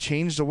have to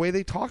change the way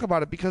they talk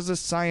about it because the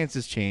science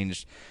has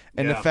changed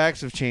and the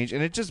facts have changed.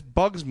 And it just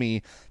bugs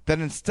me that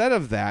instead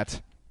of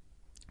that,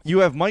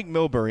 you have Mike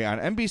Milbury on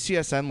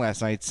NBCSN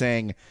last night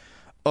saying,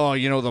 oh,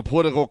 the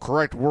political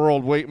correct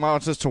world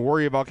wants us to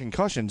worry about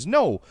concussions.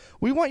 No,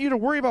 we want you to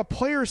worry about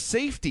player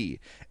safety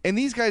and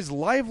these guys'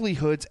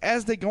 livelihoods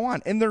as they go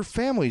on and their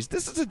families.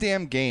 This is a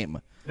damn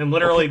game. And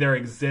literally their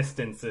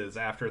existences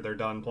after they're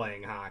done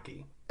playing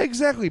hockey.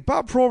 Exactly.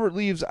 Bob Probert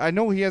leaves. I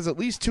know he has at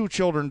least 2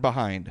 children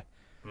behind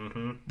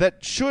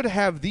that should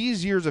have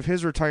these years of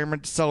his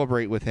retirement to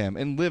celebrate with him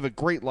and live a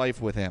great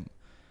life with him.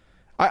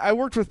 I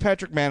worked with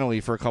Patrick Manley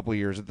for a couple of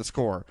years at the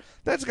Score.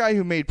 That's a guy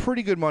who made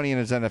pretty good money in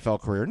his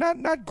NFL career.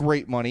 Not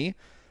great money,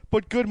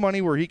 but good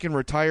money where he can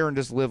retire and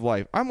just live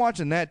life. I'm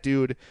watching that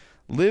dude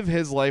live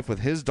his life with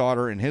his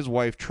daughter and his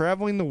wife,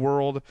 traveling the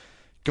world,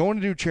 going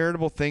to do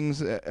charitable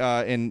things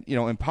in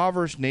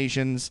impoverished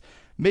nations,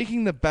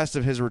 making the best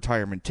of his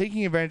retirement,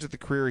 taking advantage of the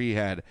career he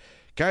had.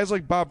 Guys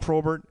like Bob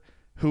Probert,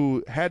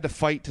 who had to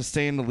fight to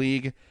stay in the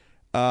league,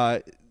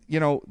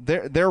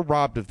 they're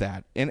robbed of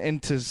that.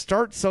 And to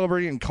start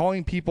celebrating and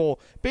calling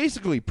people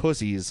basically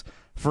pussies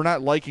for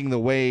not liking the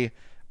way,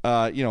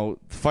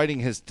 fighting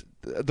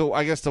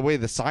the way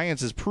the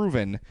science is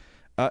proven,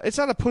 it's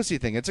not a pussy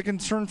thing. It's a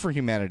concern for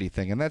humanity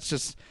thing. And that's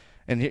just,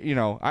 I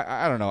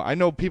don't know. I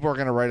know people are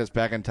going to write us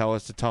back and tell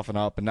us to toughen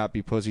up and not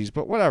be pussies,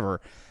 but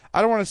whatever.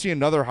 I don't want to see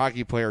another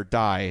hockey player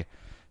die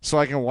so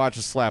I can watch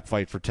a slap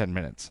fight for 10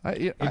 minutes.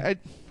 I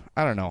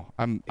don't know.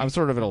 I'm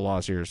sort of at a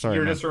loss here. Sorry.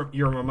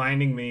 You're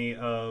reminding me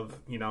of,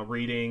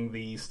 reading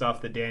the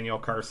stuff that Daniel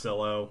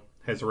Carcillo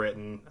has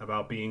written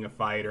about being a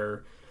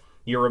fighter.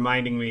 You're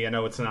reminding me, I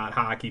know it's not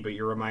hockey, but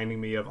you're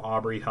reminding me of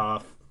Aubrey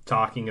Huff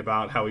talking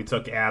about how he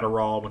took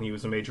Adderall when he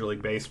was a Major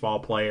League Baseball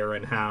player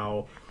and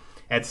how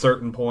at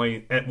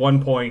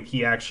one point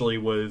he actually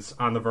was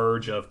on the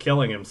verge of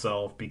killing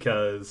himself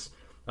because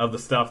of the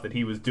stuff that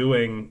he was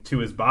doing to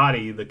his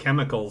body, the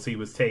chemicals he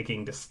was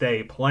taking to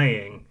stay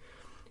playing.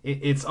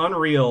 It's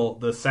unreal,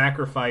 the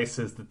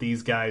sacrifices that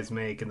these guys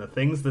make and the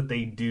things that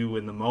they do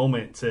in the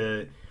moment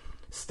to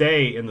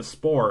stay in the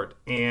sport.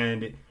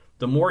 And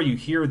the more you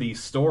hear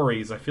these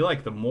stories, I feel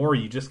like the more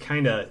you just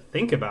kind of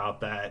think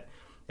about that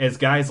as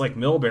guys like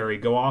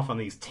Milbury go off on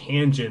these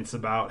tangents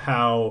about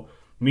how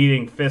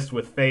meeting fist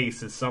with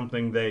face is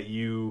something that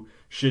you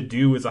should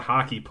do as a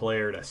hockey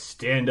player to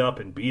stand up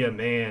and be a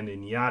man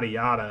and yada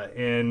yada.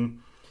 And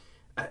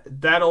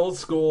that old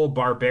school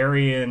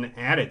barbarian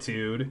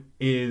attitude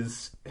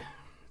is,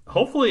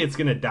 hopefully it's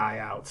going to die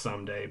out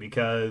someday,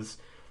 because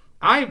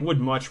I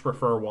would much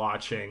prefer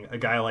watching a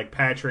guy like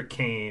Patrick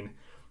Kane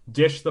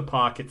dish the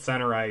puck at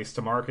center ice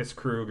to Marcus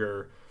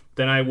Kruger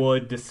than I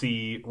would to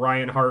see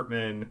Ryan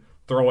Hartman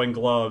throwing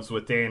gloves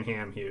with Dan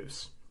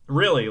Hamhuis.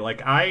 Really,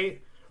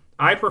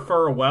 I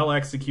prefer a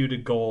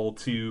well-executed goal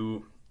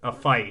to a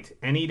fight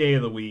any day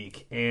of the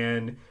week,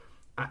 and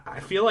I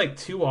feel like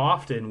too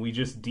often we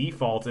just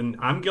default, and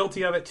I'm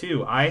guilty of it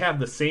too. I have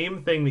the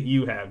same thing that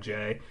you have,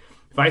 Jay.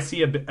 If I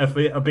see a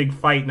big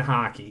fight in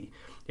hockey,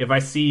 if I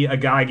see a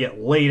guy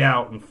get laid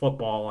out in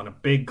football on a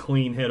big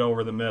clean hit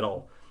over the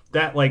middle,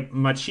 that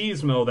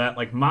machismo,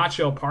 that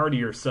macho part of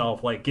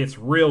yourself gets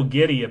real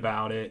giddy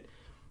about it.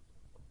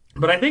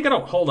 But I think I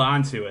don't hold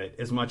on to it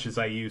as much as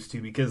I used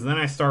to, because then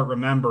I start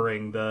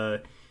remembering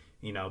the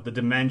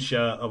dementia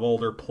of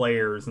older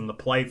players and the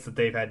plights that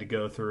they've had to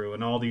go through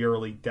and all the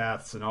early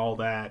deaths and all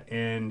that.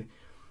 And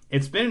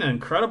it's been an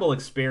incredible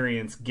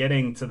experience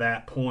getting to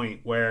that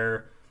point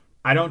where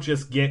I don't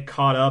just get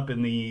caught up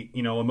in the,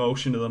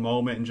 emotion of the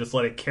moment and just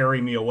let it carry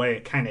me away.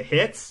 It kind of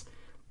hits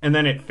and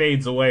then it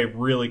fades away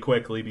really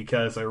quickly,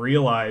 because I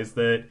realize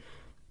that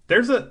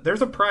there's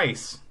a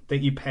price that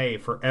you pay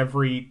for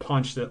every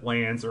punch that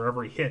lands or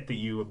every hit that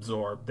you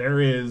absorb. There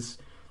is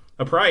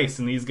a price,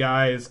 and these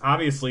guys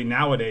obviously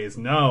nowadays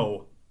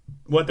know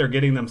what they're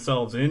getting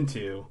themselves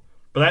into.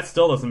 But that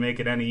still doesn't make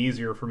it any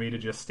easier for me to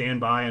just stand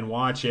by and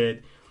watch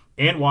it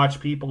and watch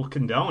people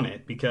condone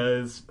it,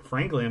 because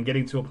frankly I'm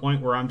getting to a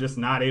point where I'm just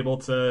not able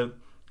to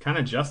kind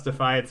of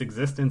justify its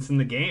existence in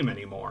the game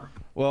anymore.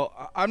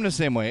 Well, I'm the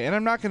same way, and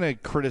I'm not going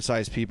to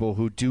criticize people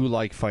who do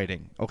like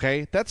fighting.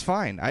 Okay, that's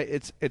fine.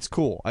 It's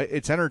cool.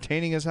 It's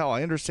entertaining as hell.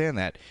 I understand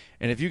that.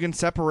 And if you can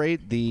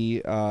separate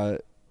the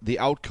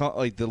outcome,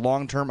 like the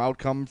long-term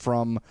outcome,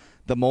 from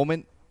the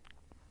moment,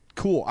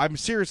 cool. I'm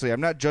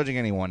not judging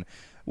anyone.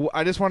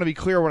 I just want to be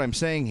clear what I'm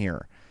saying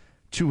here.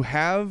 To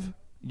have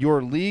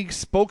your league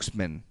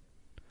spokesman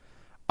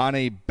on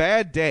a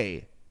bad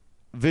day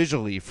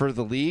visually for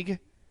the league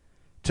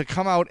to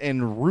come out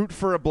and root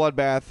for a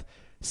bloodbath,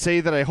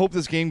 say that I hope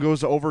this game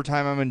goes to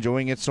overtime, I'm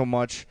enjoying it so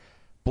much,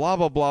 blah,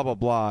 blah, blah, blah,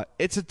 blah.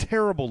 It's a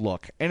terrible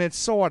look, and it's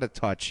so out of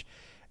touch.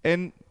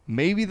 And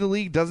maybe the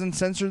league doesn't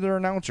censor their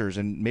announcers,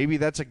 and maybe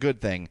that's a good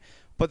thing.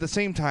 But at the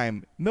same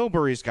time,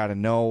 Milbury's got to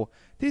know.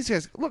 These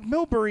guys, look,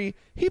 Milbury,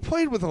 he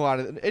played with a lot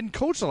of and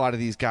coached a lot of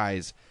these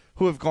guys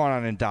who have gone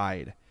on and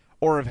died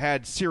or have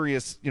had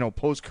serious,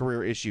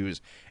 post-career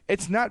issues.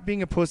 It's not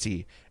being a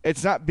pussy.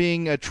 It's not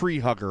being a tree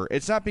hugger.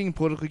 It's not being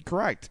politically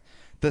correct.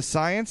 The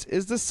science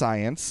is the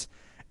science.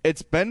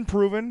 It's been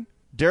proven.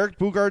 Derek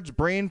Boogaard's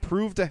brain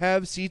proved to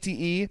have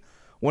CTE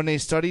when they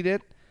studied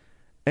it.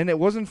 And it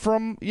wasn't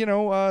from,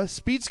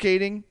 speed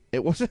skating.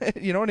 It wasn't,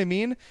 you know what I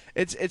mean?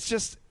 It's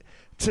just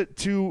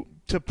to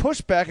push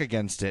back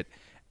against it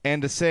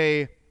and to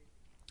say,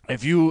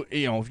 if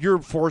you're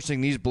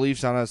forcing these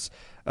beliefs on us,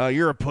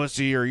 you're a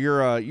pussy, or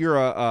you're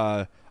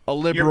a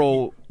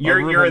liberal.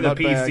 You're the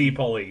PC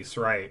police,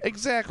 right?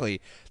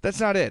 Exactly. That's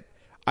not it.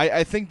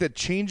 I think that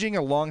changing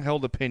a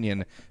long-held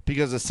opinion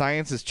because the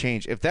science has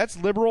changed, if that's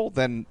liberal,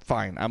 then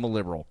fine. I'm a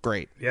liberal.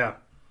 Great. Yeah.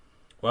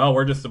 Well,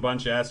 we're just a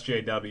bunch of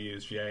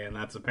SJWs, Jay, and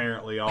that's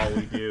apparently all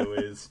we do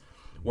is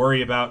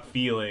worry about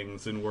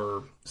feelings, and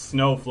we're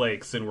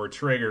snowflakes, and we're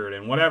triggered,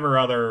 and whatever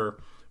other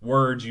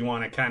words you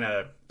want to kind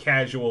of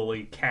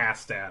casually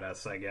cast at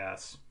us, I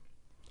guess.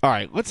 All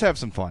right, let's have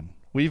some fun.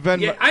 We've been.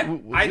 Yeah,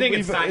 I think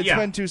it's not. It's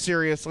been too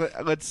serious.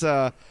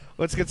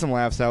 Let's get some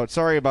laughs out.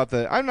 Sorry about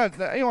the. I'm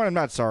not. I'm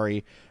not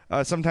sorry.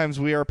 Sometimes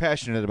we are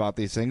passionate about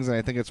these things, and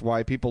I think it's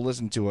why people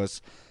listen to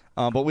us.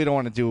 But we don't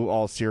want to do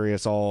all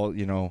serious, all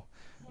No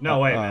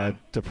way, man.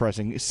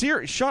 Depressing.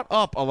 Shut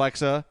up,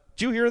 Alexa.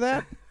 Did you hear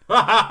that?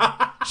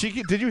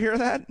 Did you hear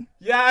that?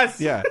 Yes.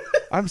 Yeah.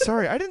 I'm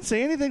sorry. I didn't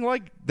say anything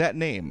like that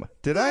name.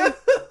 Did I?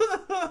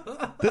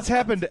 This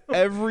happened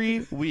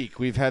every week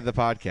we've had the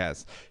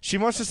podcast. She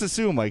must just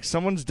assume, like,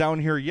 someone's down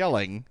here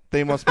yelling.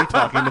 They must be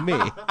talking to me.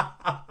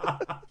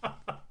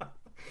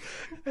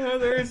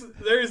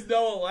 There's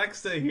no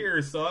Alexa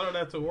here, so I don't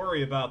have to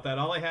worry about that.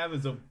 All I have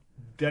is a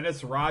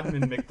Dennis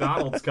Rodman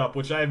McDonald's cup,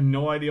 which I have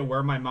no idea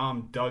where my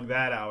mom dug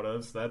that out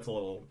of, so that's a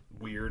little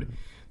weird.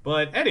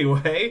 But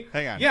anyway,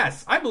 hang on.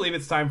 Yes, I believe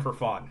it's time for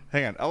fun.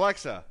 Hang on.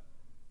 Alexa,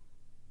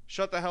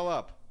 shut the hell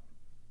up.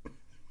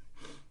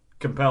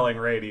 Compelling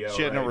radio.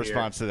 She had no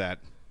response to that.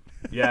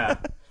 Yeah.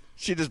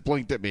 She just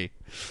blinked at me.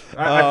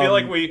 I feel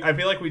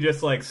like we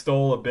just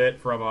stole a bit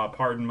from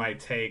Pardon My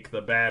Take,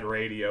 the bad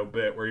radio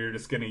bit where you're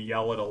just going to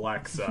yell at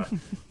Alexa.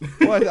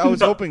 Well, I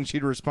was hoping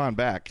she'd respond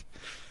back.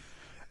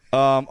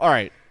 All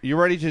right. You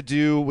ready to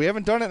do, we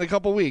haven't done it in a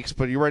couple weeks,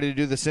 but you ready to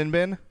do the sin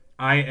bin?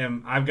 I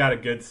am. I've got a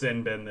good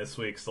sin bin this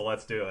week, so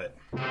let's do it.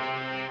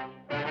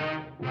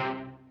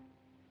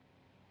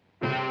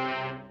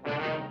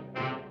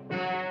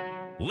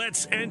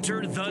 Let's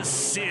enter the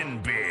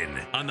sin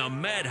bin on the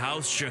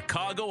Madhouse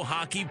Chicago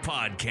Hockey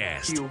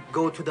Podcast. You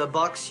go to the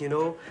box,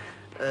 2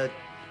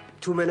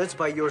 minutes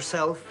by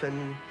yourself,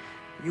 and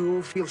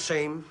you feel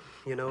shame,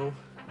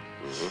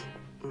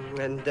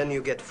 and then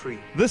you get free.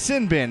 The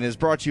Sin Bin is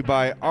brought to you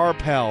by our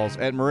pals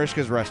at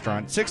Merichka's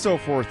Restaurant,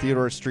 604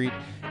 Theodore Street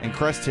in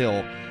Crest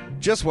Hill,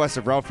 just west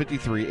of Route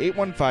 53,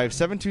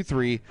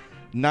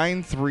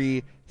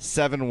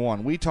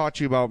 815-723-9371. We talk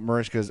to you about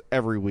Merichka's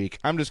every week.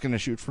 I'm just going to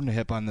shoot from the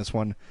hip on this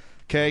one,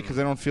 okay, because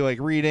I don't feel like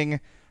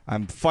reading.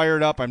 I'm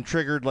fired up. I'm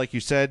triggered, like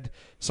you said,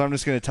 so I'm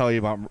just going to tell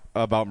you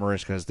about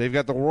Merichka's. They've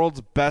got the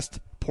world's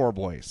best poor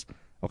boys,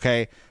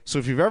 okay? So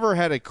if you've ever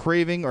had a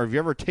craving or if you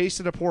ever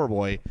tasted a poor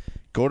boy,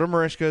 go to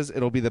Merichka's.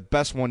 It'll be the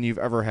best one you've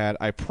ever had.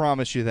 I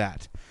promise you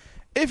that.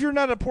 If you're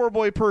not a poor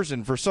boy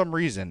person for some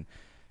reason,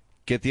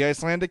 get the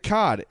Icelandic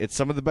cod. It's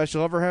some of the best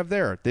you'll ever have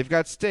there. They've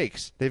got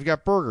steaks. They've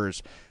got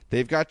burgers.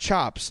 They've got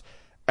chops.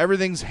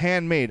 Everything's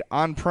handmade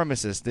on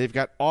premises. They've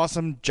got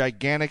awesome,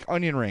 gigantic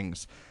onion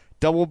rings,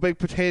 double baked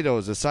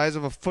potatoes the size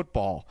of a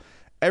football.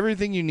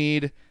 Everything you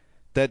need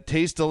that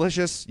tastes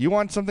delicious. You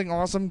want something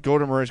awesome? Go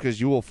to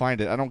Merichka's. You will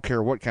find it. I don't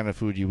care what kind of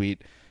food you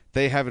eat.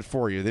 They have it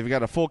for you. They've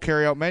got a full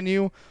carry-out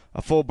menu,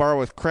 a full bar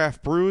with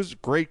craft brews,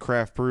 great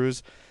craft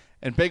brews,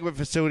 and banquet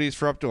facilities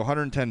for up to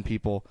 110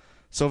 people.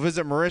 So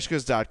visit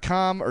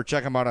Merichkas.com or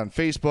check them out on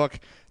Facebook.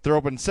 They're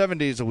open 7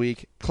 days a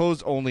week,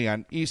 closed only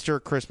on Easter,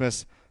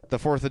 Christmas, the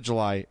 4th of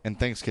July, and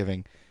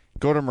Thanksgiving.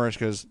 Go to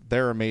Merichkas.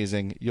 They're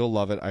amazing. You'll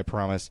love it, I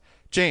promise.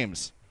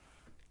 James,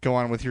 go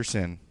on with your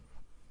sin.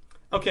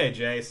 Okay,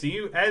 Jay, so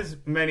as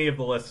many of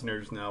the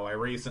listeners know, I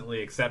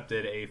recently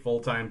accepted a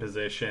full-time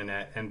position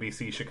at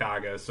NBC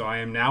Chicago, so I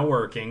am now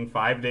working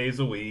 5 days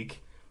a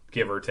week,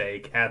 give or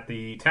take, at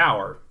the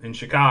Tower in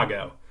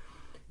Chicago.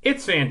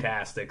 It's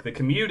fantastic. The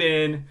commute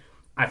in,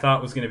 I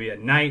thought was going to be a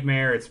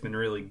nightmare. It's been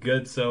really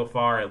good so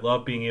far. I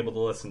love being able to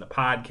listen to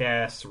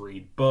podcasts,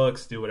 read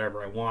books, do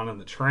whatever I want on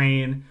the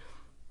train,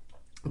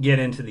 get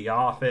into the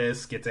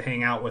office, get to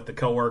hang out with the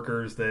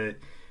coworkers that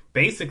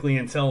basically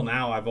until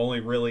now I've only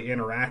really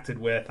interacted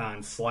with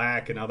on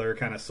Slack and other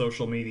kind of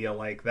social media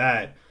like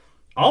that.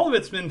 All of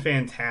it's been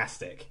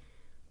fantastic.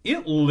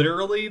 It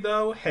literally,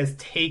 though, has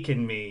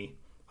taken me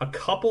a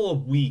couple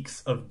of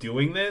weeks of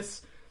doing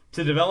this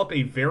to develop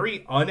a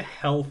very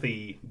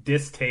unhealthy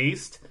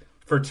distaste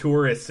for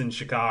tourists in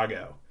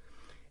Chicago.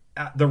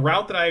 The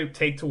route that I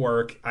take to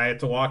work, I have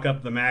to walk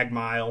up the Mag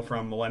Mile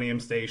from Millennium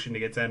Station to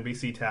get to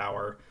NBC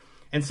Tower.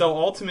 And so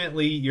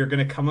ultimately, you're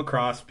going to come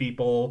across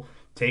people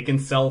taking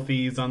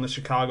selfies on the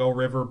Chicago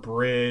River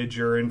Bridge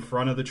or in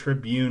front of the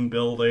Tribune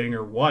building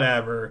or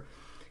whatever.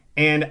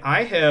 And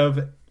I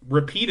have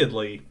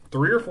repeatedly,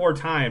 3 or 4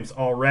 times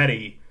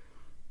already,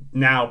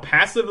 now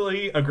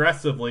passively,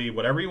 aggressively,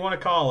 whatever you want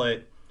to call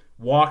it,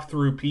 walked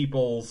through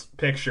people's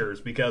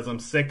pictures because I'm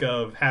sick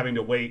of having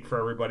to wait for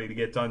everybody to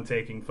get done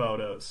taking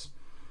photos.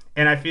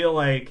 And I feel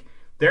like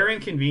they're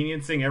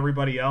inconveniencing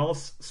everybody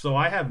else, so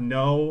I have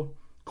no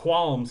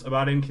qualms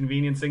about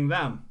inconveniencing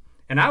them.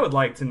 And I would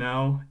like to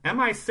know, am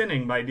I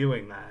sinning by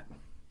doing that?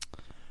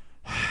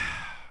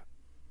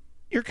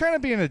 You're kind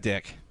of being a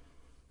dick.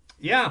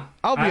 Yeah.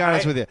 I'll be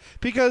honest with you.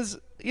 Because,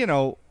 you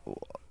know,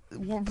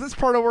 this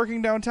part of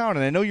working downtown,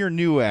 and I know you're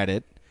new at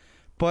it,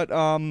 but,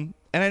 and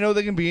I know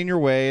they can be in your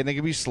way, and they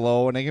can be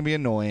slow, and they can be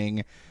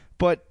annoying,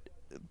 but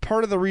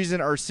part of the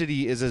reason our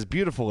city is as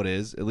beautiful it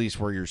is, at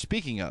least where you're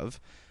speaking of,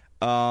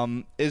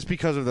 is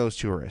because of those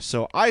tourists.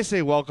 So I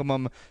say welcome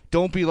them.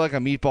 Don't be like a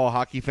meatball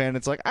hockey fan.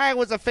 It's like, I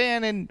was a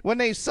fan and when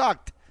they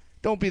sucked.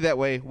 Don't be that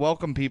way.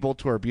 Welcome people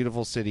to our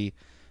beautiful city.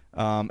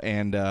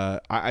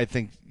 I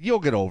think you'll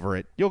get over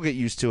it. You'll get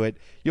used to it.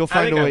 You'll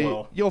find a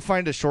way. You'll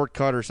find a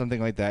shortcut or something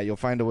like that. You'll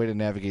find a way to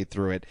navigate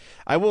through it.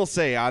 I will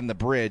say on the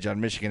bridge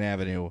on Michigan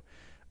Avenue,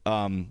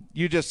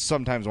 you just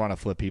sometimes want to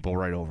flip people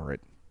right over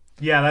it.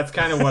 Yeah, that's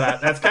kind of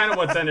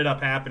what's ended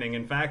up happening.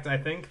 In fact, I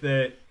think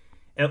that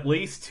at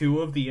least 2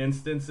 of the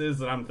instances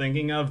that I'm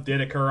thinking of did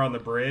occur on the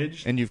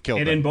bridge, and you've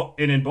killed them.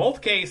 In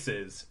both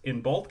cases,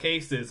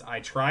 I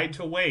tried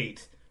to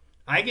wait.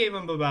 I gave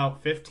them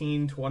about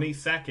 15, 20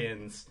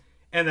 seconds,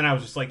 and then I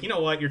was just like, you know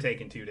what, you're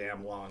taking too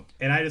damn long,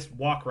 and I just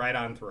walk right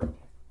on through.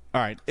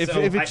 All right, if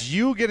it's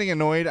you getting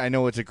annoyed, I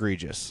know it's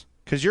egregious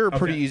because you're a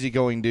pretty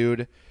easygoing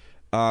dude.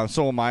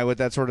 So am I with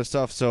that sort of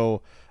stuff.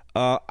 So,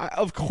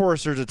 of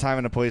course, there's a time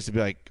and a place to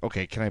be like,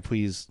 okay, can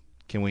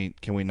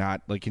we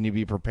not? Like, can you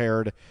be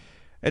prepared?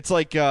 It's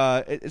like,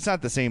 it's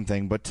not the same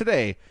thing, but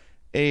today,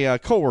 a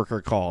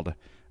coworker called.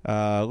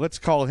 Let's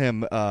call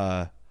him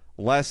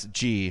Les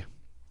G.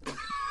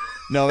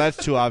 No, that's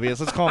too obvious.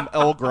 Let's call him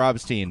L.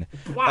 Grobstein.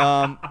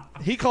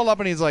 He called up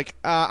and he's like,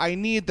 I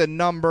need the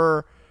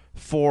number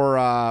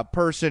for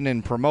person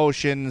in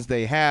promotions.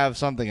 They have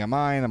something of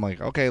mine. I'm like,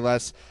 okay,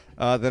 Les.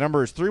 The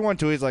number is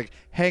 312. He's like,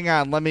 hang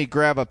on, let me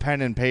grab a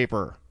pen and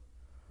paper.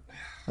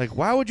 Like,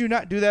 why would you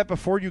not do that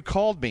before you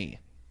called me?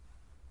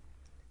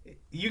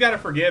 You got to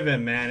forgive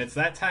him, man. It's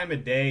that time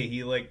of day.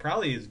 He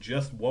probably is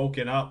just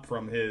woken up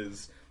from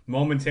his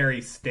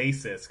momentary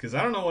stasis because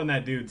I don't know when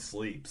that dude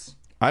sleeps.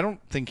 I don't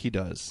think he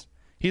does.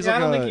 He's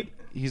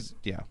he's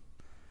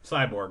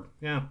cyborg.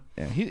 Yeah.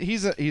 Yeah.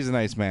 He's a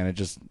nice man. It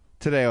just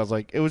today I was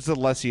like, it was the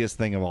lessiest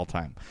thing of all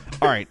time.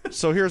 All right,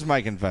 so here's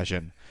my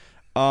confession.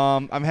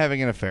 I'm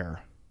having an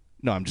affair.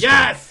 No, I'm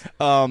just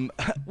kidding.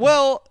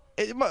 Well.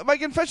 My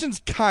confession's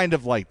kind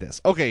of like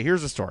this. Okay,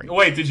 here's the story.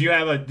 Wait, did you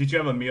have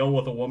a meal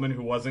with a woman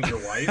who wasn't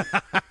your wife?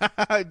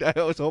 I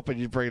was hoping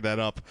you'd bring that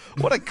up.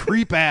 What a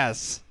creep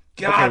ass.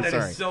 God, okay,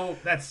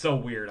 that's so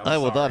weird. I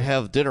will not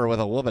have dinner with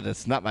a woman.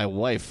 It's not my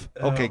wife.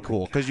 Okay,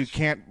 cool. Because you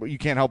can't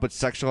help but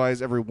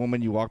sexualize every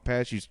woman you walk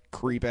past. You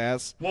creep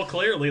ass. Well,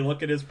 clearly,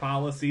 look at his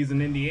policies in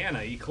Indiana.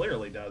 He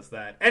clearly does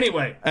that.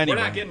 Anyway, we're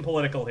not getting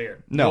political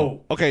here.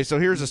 No. Okay, so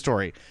here's the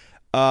story.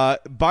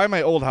 By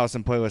my old house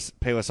in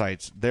Palos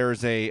Heights,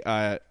 there's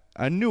a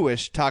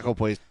newish taco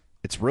place.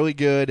 It's really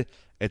good.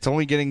 It's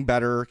only getting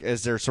better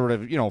as they're sort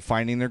of,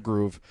 finding their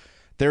groove.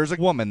 There's a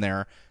woman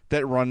there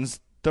that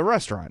runs the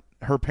restaurant.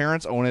 Her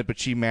parents own it, but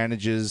she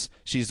manages.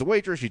 She's the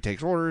waitress. She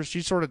takes orders.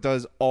 She sort of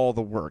does all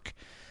the work.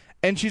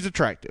 And she's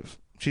attractive.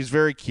 She's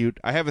very cute.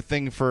 I have a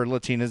thing for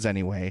Latinas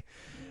anyway.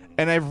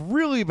 And I've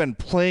really been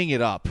playing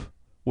it up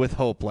with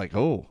hope, like,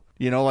 oh.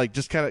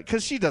 Just kind of,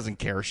 because she doesn't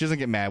care. She doesn't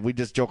get mad. We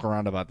just joke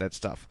around about that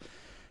stuff.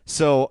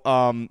 So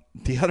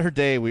the other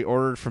day we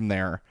ordered from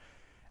there,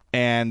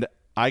 and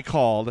I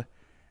called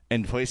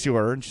and placed the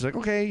order, and she's like,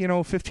 okay,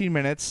 15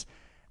 minutes.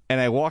 And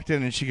I walked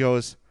in, and she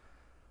goes,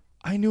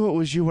 I knew it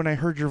was you when I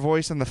heard your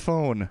voice on the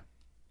phone.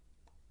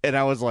 And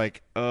I was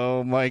like,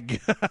 oh, my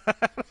God.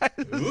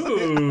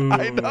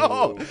 I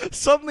know.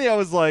 Suddenly I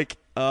was like,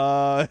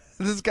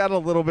 this got a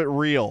little bit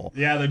real.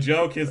 Yeah, the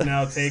joke has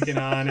now taken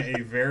on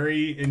a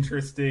very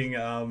interesting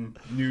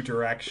new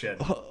direction.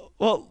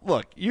 Well,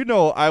 look,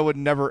 I would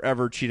never,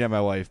 ever cheat on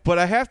my wife. But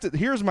I have to.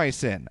 Here's my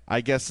sin,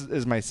 I guess,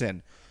 is my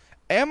sin.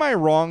 Am I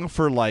wrong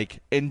for,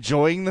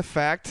 enjoying the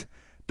fact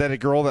that a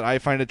girl that I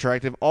find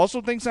attractive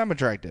also thinks I'm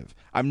attractive?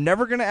 I'm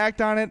never going to act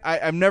on it.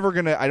 I'm never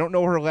going to. I don't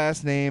know her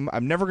last name.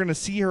 I'm never going to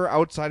see her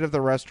outside of the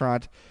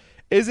restaurant.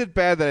 Is it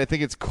bad that I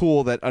think it's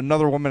cool that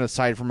another woman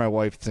aside from my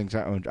wife thinks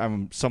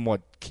I'm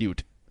somewhat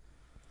cute?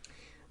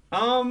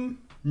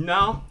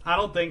 No, I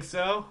don't think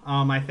so.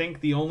 I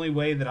think the only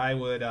way that I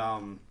would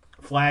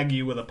flag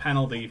you with a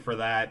penalty for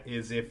that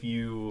is if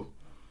you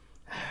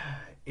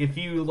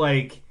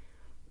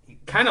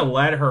kind of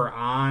led her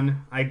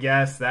on. I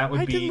guess that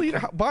would be. Didn't lead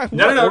her. By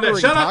No!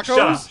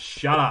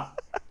 Shut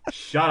up!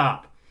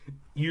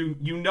 You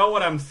know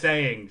what I'm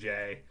saying,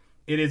 Jay.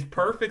 It is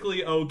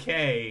perfectly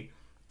okay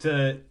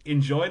to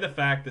enjoy the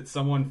fact that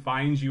someone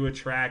finds you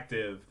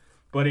attractive,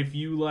 but if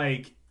you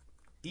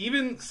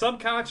even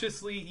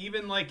subconsciously,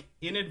 even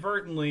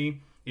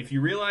inadvertently, if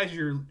you realize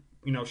you're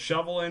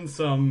shoveling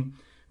some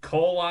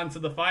coal onto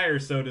the fire,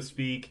 so to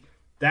speak,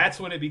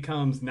 that's when it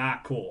becomes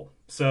not cool.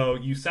 So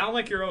you sound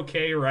like you're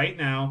okay right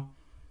now.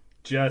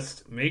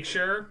 Just make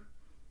sure,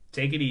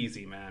 take it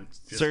easy, man.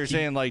 So you're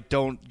saying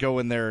don't go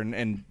in there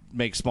and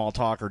make small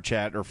talk or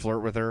chat or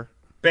flirt with her?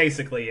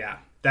 Basically, yeah.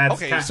 That's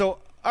okay.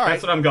 All right.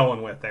 That's what I'm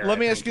going with there. Let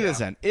me ask you this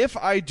then. If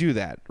I do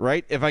that,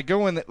 right? If I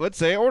go in, let's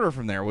say I order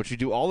from there, which you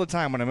do all the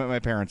time when I'm at my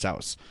parents'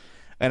 house,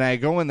 and I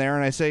go in there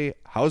and I say,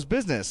 how's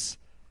business?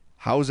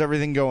 How's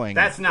everything going?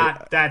 That's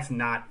not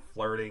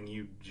flirting,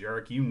 you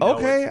jerk. You know.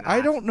 Okay, it's not.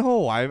 I don't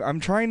know. I'm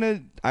trying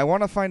to. I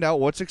want to find out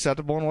what's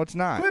acceptable and what's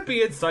not. Quit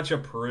being such a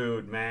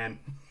prude, man.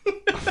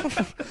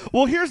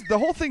 Well, the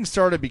whole thing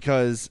started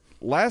because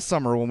last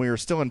summer when we were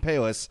still in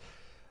Payless,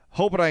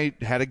 Hope and I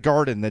had a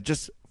garden that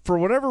just, for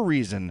whatever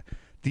reason,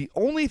 the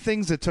only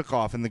things that took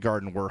off in the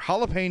garden were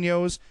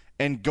jalapenos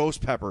and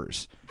ghost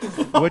peppers,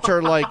 which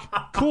are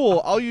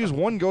cool. I'll use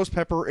one ghost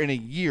pepper in a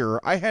year.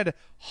 I had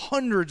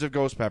hundreds of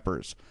ghost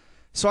peppers.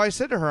 So I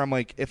said to her, I'm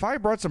like, if I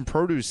brought some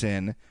produce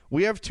in,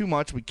 we have too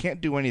much, we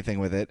can't do anything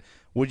with it.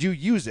 Would you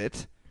use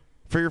it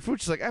for your food?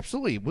 She's like,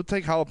 absolutely. We'll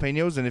take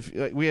jalapenos, and if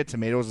we had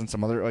tomatoes and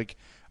some other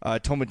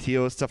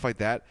tomatillos, stuff like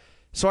that.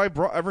 So I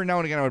brought, every now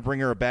and again, I would bring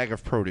her a bag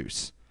of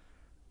produce.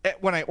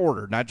 When I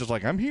ordered, not just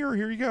I'm here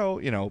you go,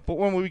 But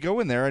when we go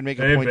in there, I'd make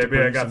a point. Hey,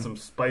 baby, I got some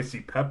spicy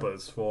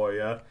peppers for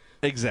you.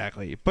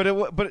 Exactly,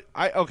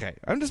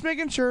 I'm just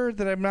making sure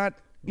that I'm not,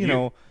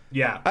 Yeah,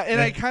 and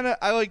I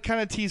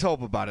kind of tease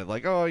Hope about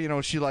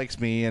it, she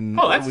likes me, and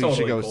that's we totally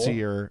should go cool. see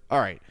her. All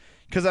right,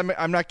 because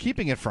I'm not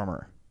keeping it from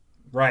her.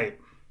 Right.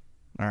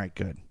 All right,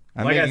 good.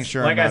 I'm making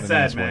sure. Like I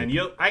said, man,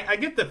 I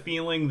get the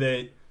feeling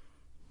that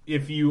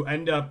if you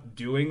end up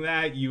doing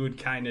that, you would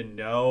kind of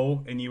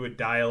know and you would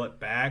dial it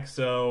back.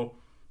 So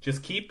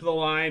just keep the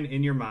line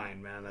in your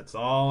mind, man. That's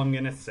all I'm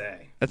going to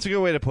say. That's a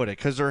good way to put it,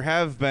 because there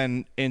have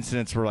been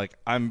incidents where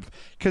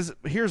because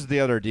here's the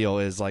other deal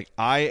is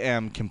I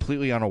am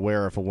completely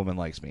unaware if a woman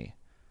likes me.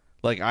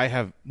 I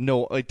have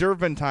no, there have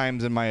been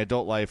times in my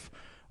adult life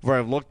where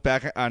I've looked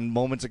back on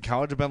moments in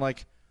college and been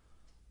like,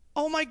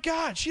 oh my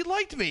God, she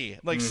liked me.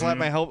 Slap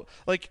my help.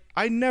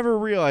 I never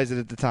realized it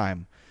at the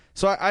time.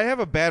 So I have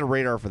a bad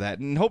radar for that.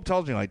 And Hope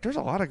tells me, there's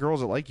a lot of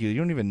girls that like you. You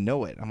don't even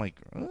know it. I'm like,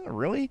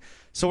 really?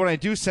 So when I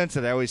do sense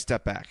it, I always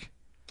step back.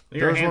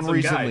 You're a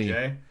handsome guy,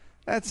 Jay.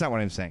 That's not what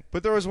I'm saying.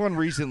 But there was one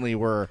recently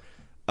where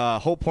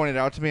Hope pointed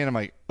out to me, and I'm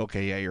like,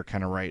 okay, yeah, you're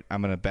kind of right.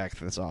 I'm going to back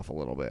this off a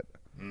little bit.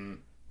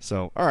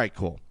 So, all right,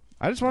 cool.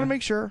 I just want to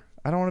make sure.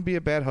 I don't want to be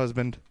a bad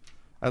husband.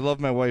 I love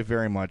my wife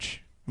very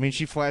much. I mean,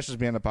 she flashes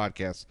me on the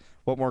podcast.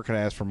 What more can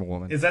I ask from a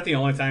woman? Is that the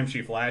only time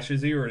she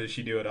flashes you, or does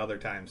she do it other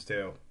times,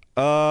 too?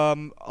 A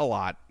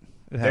lot.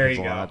 There you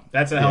go.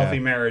 That's a healthy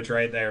marriage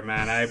right there,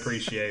 man. I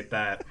appreciate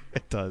that.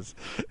 It does,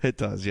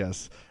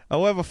 yes.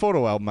 I'll have a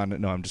photo album on it.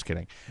 No, I'm just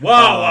kidding.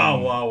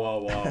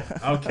 Whoa.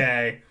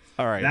 Okay.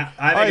 All right.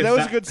 That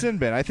was a good sin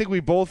bin. I think we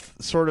both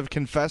sort of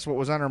confessed what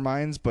was on our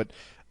minds, but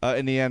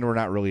in the end, we're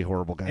not really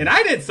horrible guys. And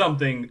I did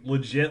something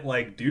legit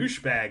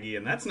douchebaggy,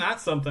 and that's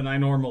not something I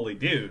normally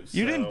do. So.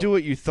 You didn't do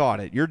it, you thought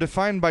it. You're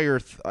defined by your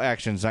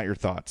actions, not your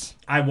thoughts.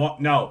 I've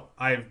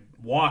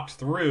walked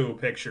through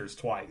pictures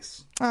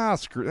twice.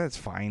 Screw. That's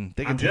fine.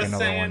 They can take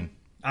another one.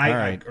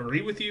 I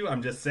agree with you.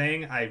 I'm just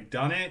saying I've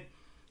done it,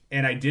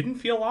 and I didn't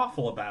feel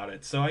awful about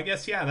it. So I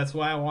guess, that's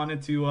why I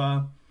wanted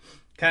to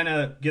kind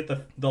of get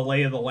the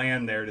lay of the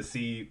land there to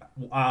see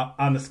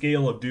on the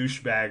scale of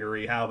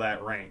douchebaggery how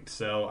that ranked.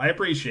 So I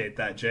appreciate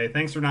that, Jay.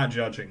 Thanks for not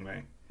judging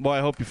me. Well,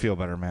 I hope you feel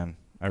better, man.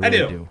 I really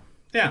do.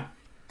 Yeah.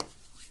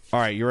 All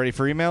right, you ready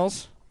for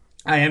emails?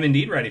 I am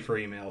indeed ready for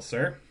emails,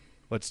 sir.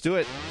 Let's do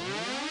it.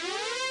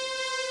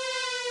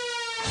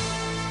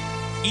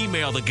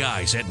 Email the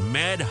guys at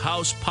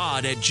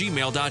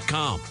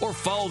madhousepod@gmail.com or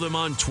follow them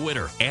on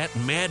Twitter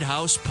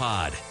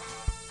 @madhousepod.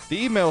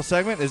 The email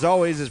segment, as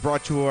always, is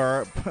brought to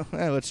our,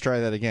 let's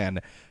try that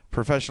again,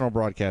 professional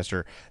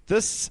broadcaster.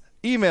 This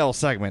email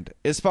segment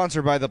is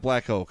sponsored by the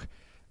Black Oak,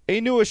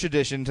 a newish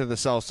addition to the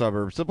south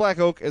suburbs. The Black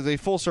Oak is a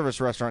full-service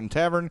restaurant and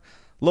tavern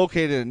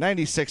located at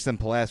 96th and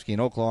Pulaski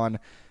in Oak Lawn.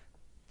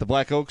 The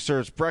Black Oak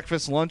serves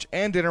breakfast, lunch,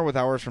 and dinner with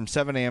hours from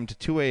 7 a.m. to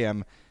 2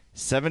 a.m.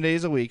 7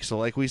 days a week. So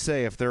like we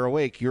say, if they're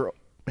awake, you're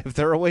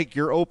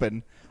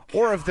open.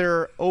 Or if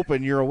they're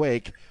open, you're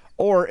awake.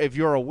 Or if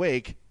you're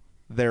awake,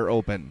 they're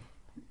open.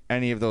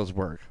 Any of those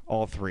work.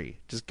 All three.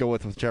 Just go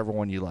with whichever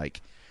one you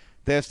like.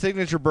 They have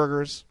signature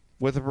burgers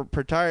with a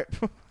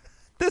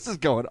This is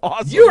going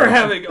awesome. You are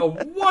having a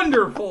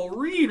wonderful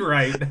read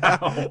right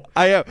now.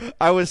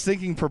 I was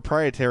thinking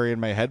proprietary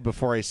in my head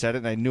before I said it,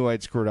 and I knew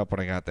I'd screwed up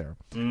when I got there.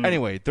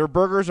 Anyway, their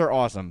burgers are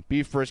awesome.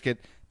 Beef brisket,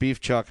 beef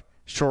chuck,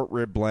 short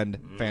rib blend.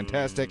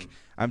 Fantastic.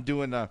 I'm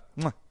doing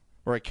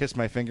where I kiss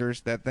my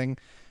fingers, that thing.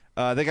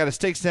 They got a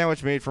steak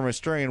sandwich made from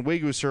Australian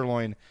Wagyu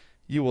sirloin.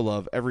 You will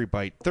love every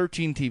bite.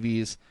 13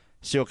 TVs,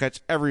 so you'll catch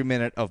every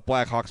minute of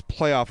Blackhawks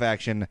playoff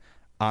action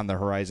on the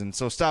horizon.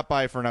 So stop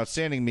by for an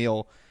outstanding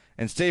meal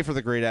and stay for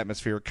the great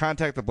atmosphere.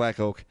 Contact the Black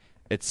Oak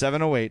at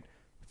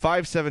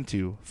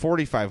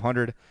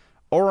 708-572-4500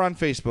 or on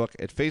Facebook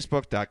at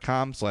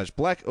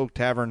facebook.com/Black Oak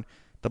Tavern.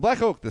 The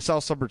Black Oak, the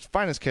South Suburbs'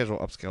 finest casual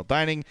upscale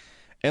dining.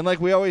 And like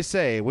we always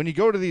say, when you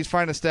go to these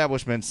fine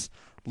establishments,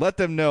 let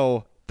them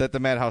know that the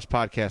Madhouse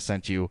Podcast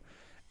sent you,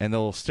 and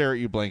they'll stare at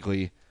you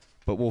blankly,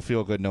 but we'll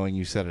feel good knowing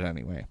you said it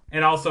anyway.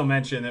 And also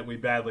mention that we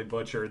badly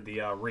butchered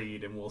the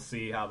read, and we'll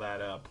see how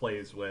that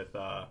plays with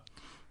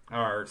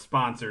our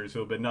sponsors who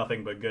have been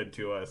nothing but good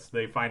to us.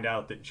 They find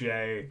out that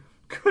Jay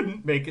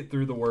couldn't make it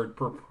through the word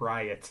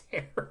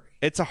proprietary.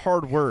 It's a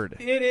hard word.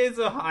 It is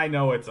I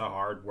know it's a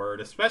hard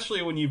word,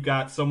 especially when you've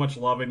got so much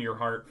love in your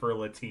heart for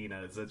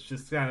Latinas. It's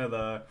just kind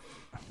of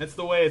it's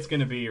the way it's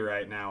going to be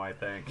right now, I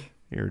think.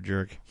 You're a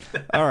jerk.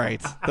 All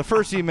right. The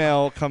first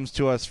email comes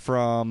to us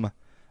from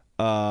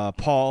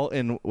Paul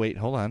in... Wait,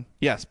 hold on.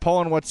 Yes,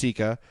 Paul in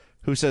Watseka,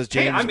 who says...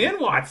 James, hey, I'm in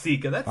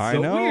Watseka. That's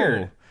so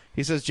weird.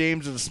 He says,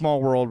 James, is a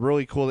small world.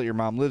 Really cool that your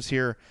mom lives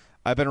here.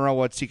 I've been around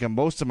Watseka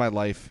most of my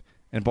life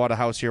and bought a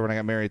house here when I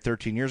got married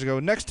 13 years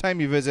ago. Next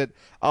time you visit,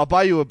 I'll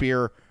buy you a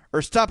beer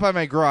or stop by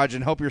my garage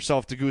and help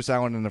yourself to Goose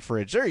Island in the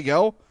fridge. There you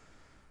go.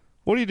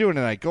 What are you doing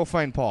tonight? Go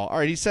find Paul. All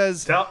right, he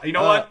says... you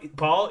know what?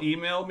 Paul,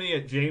 email me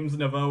at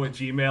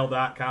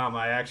jamesnaveau@gmail.com.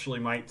 I actually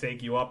might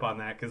take you up on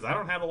that because I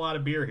don't have a lot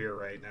of beer here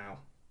right now.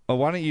 Well,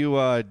 why don't you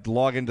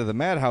log into the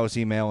Madhouse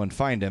email and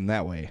find him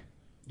that way?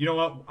 You know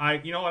what? I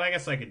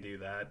guess I could do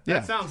that.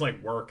 That sounds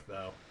like work,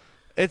 though.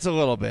 It's a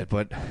little bit,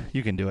 but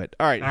you can do it.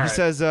 All right. He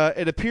says,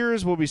 it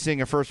appears we'll be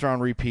seeing a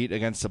first-round repeat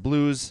against the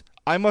Blues.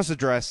 I must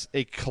address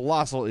a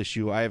colossal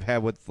issue I have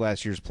had with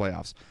last year's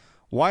playoffs.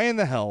 Why in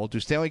the hell do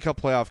Stanley Cup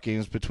playoff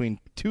games between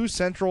two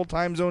Central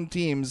Time Zone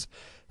teams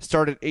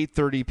start at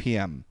 8:30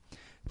 p.m.?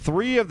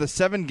 3 of the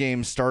 7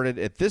 games started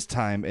at this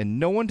time, and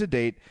no one to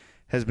date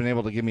has been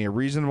able to give me a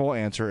reasonable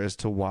answer as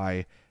to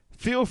why.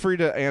 Feel free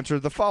to answer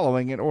the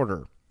following in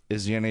order.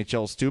 Is the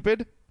NHL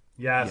stupid?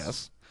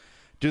 Yes.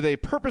 Do they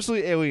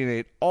purposely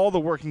alienate all the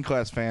working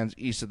class fans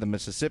east of the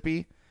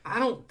Mississippi? I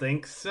don't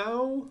think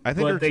so. I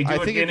think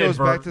it goes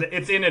back to...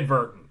 It's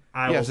inadvertent.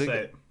 I will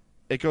say.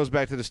 It goes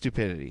back to the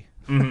stupidity.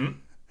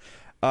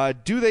 Mm-hmm.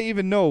 Do they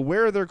even know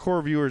where their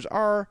core viewers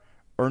are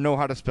or know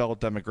how to spell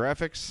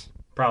demographics?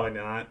 Probably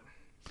not.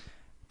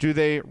 Do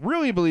they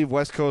really believe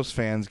West Coast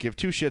fans give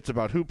two shits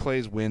about who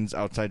plays wins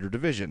outside their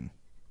division?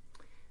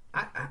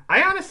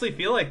 I honestly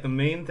feel like the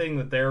main thing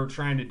that they're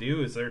trying to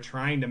do is they're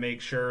trying to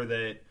make sure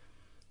that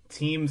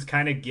teams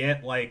kind of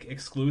get like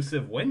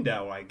exclusive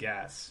window, I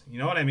guess. You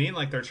know what I mean?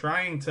 Like they're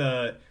trying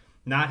to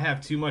not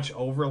have too much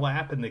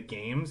overlap in the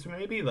games,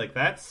 maybe. Like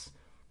that's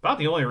about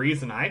the only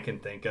reason I can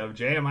think of.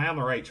 Jay, am I on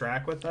the right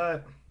track with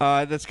that?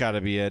 That's got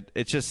to be it.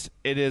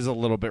 It is a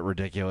little bit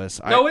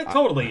ridiculous. No, it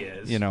totally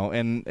is. You know,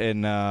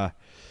 and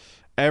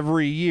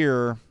every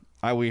year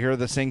we hear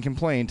the same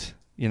complaint,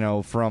 you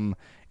know, from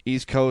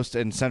East Coast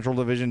and Central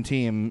Division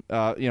team,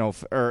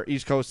 or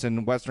East Coast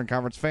and Western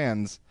Conference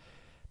fans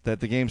that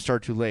the games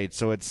start too late.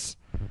 So it's,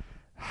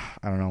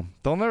 I don't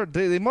know.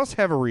 They must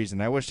have a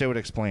reason. I wish they would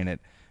explain it.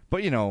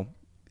 But, you know,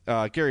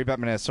 Gary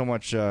Bettman has so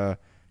much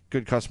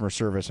good customer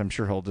service. I'm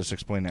sure he'll just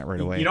explain that right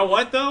away. You know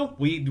what, though?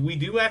 We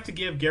do have to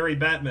give Gary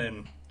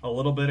Bettman a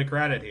little bit of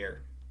credit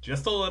here.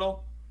 Just a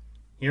little.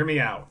 Hear me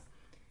out.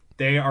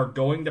 They are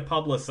going to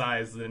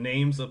publicize the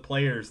names of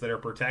players that are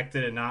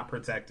protected and not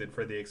protected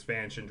for the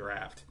expansion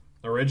draft.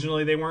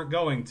 Originally, they weren't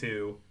going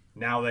to.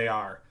 Now they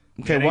are.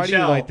 Okay, NHL, why do you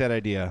like that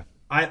idea?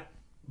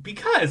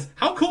 Because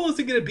how cool is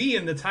it going to be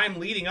in the time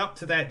leading up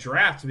to that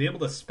draft to be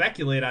able to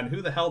speculate on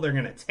who the hell they're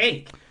going to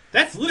take?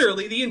 That's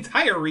literally the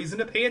entire reason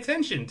to pay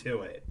attention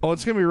to it. Oh,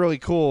 it's going to be really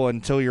cool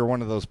until you're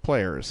one of those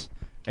players.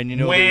 And you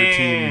know that your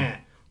team...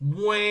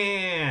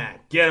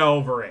 Get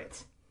over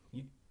it.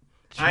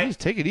 Jeez,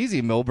 take it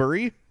easy,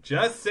 Milbury.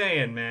 Just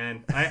saying,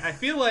 man. I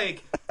feel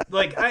like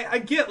I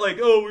get like,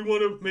 oh, we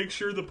want to make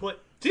sure the play...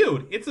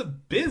 dude, it's a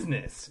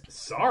business.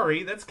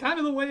 Sorry, that's kind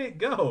of the way it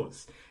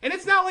goes. And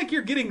it's not like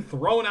you're getting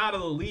thrown out of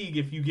the league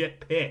if you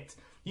get picked.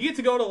 You get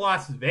to go to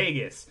Las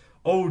Vegas.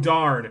 Oh,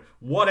 darn,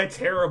 what a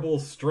terrible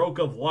stroke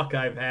of luck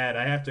I've had.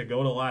 I have to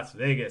go to Las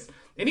Vegas.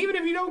 And even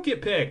if you don't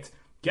get picked,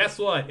 guess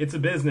what? It's a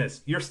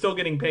business. You're still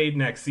getting paid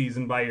next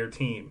season by your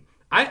team.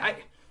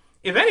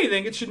 If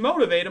anything, it should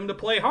motivate them to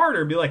play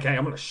harder. Be like, hey,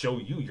 I'm going to show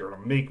you. You're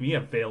going to make me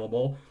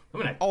available.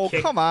 I'm going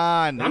to come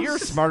on. You're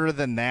smarter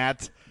than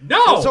that.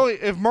 No. So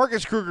if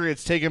Marcus Kruger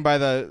gets taken by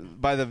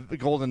the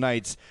Golden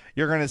Knights,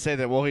 you're going to say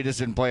that, well, he just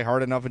didn't play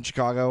hard enough in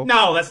Chicago?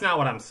 No, that's not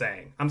what I'm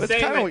saying. That's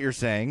kind of what you're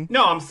saying.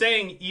 No, I'm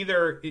saying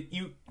either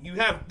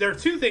there are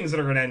two things that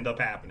are going to end up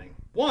happening.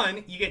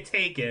 One, you get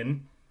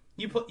taken,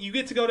 you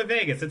get to go to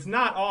Vegas. It's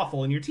not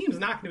awful, and your team's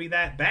not going to be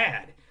that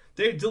bad.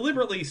 They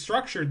deliberately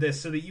structured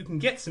this so that you can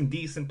get some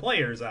decent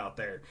players out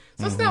there.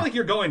 So it's not like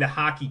you're going to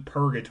hockey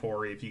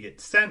purgatory if you get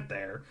sent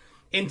there.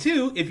 And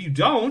two, if you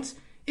don't,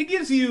 it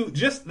gives you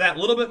just that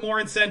little bit more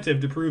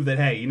incentive to prove that,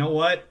 hey, you know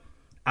what?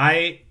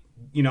 I,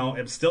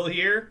 am still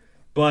here,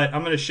 but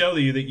I'm going to show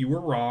you that you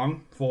were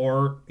wrong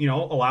for,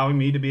 allowing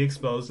me to be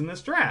exposed in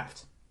this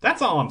draft.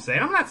 That's all I'm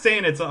saying. I'm not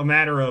saying it's a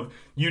matter of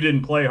you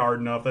didn't play hard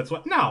enough.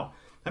 No.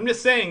 I'm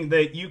just saying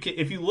that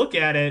if you look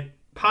at it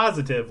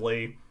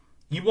positively,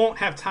 you won't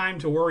have time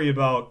to worry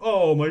about,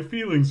 oh, my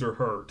feelings are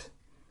hurt.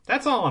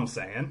 That's all I'm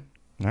saying.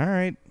 All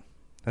right.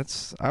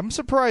 I'm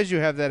surprised you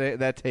have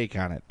that take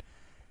on it.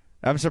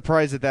 I'm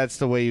surprised that that's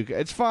the way you.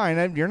 It's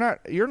fine. You're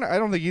not. I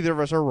don't think either of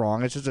us are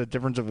wrong. It's just a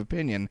difference of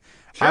opinion.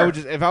 Sure.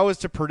 If I was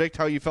to predict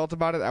how you felt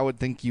about it, I would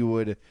think you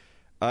would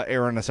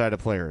err on the side of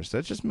players.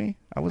 That's just me.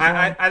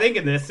 I think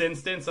in this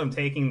instance, I'm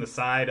taking the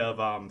side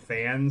of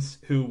fans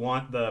who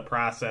want the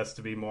process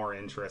to be more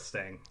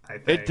interesting. I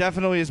think it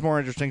definitely is more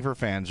interesting for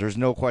fans. There's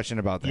no question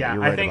about that. Yeah,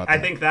 You're right I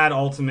think that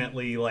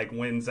ultimately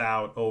wins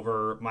out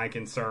over my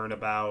concern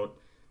about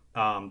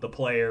the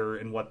player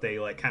and what they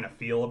kind of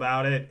feel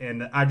about it.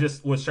 And I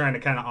just was trying to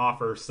kind of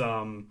offer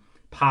some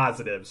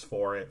positives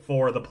for it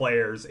for the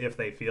players if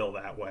they feel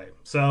that way.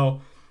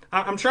 So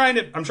I'm trying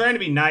to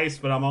be nice,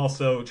 but I'm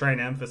also trying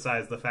to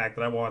emphasize the fact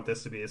that I want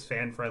this to be as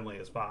fan friendly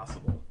as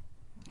possible.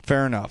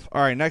 Fair enough.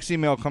 All right, next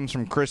email comes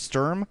from Chris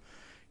Sturm.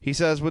 He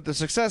says, with the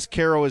success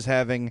Caro is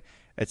having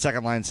at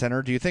second line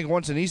center, do you think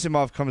once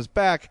Anisimov comes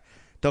back,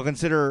 they'll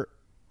consider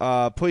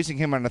placing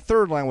him on the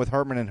third line with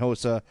Hartman and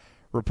Hossa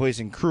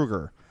replacing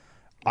Kruger?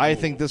 I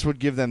think this would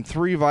give them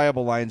three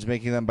viable lines,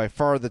 making them by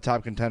far the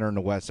top contender in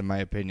the West, in my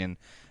opinion.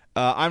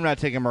 I'm not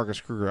taking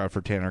Marcus Kruger out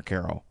for Tanner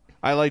Caro.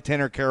 I like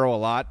Tanner Caro a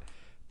lot,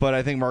 but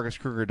I think Marcus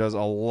Kruger does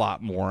a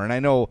lot more. And I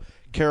know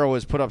Caro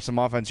has put up some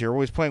offense here.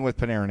 He's playing with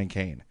Panarin and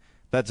Kane.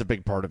 That's a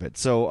big part of it.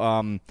 So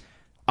I'm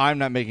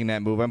not making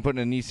that move. I'm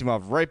putting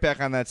Anisimov right back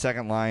on that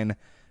second line,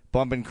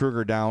 bumping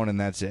Kruger down, and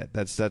that's it.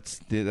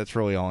 That's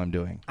really all I'm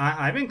doing.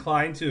 I'm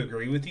inclined to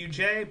agree with you,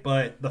 Jay,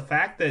 but the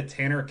fact that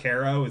Tanner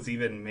Caro has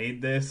even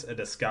made this a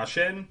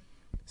discussion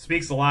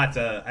speaks a lot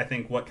to, I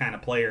think, what kind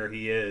of player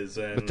he is.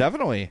 And but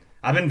definitely.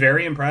 I've been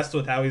very impressed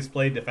with how he's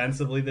played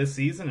defensively this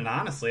season, and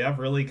honestly, I've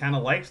really kind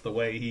of liked the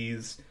way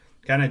he's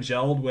kind of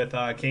gelled with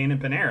Kane and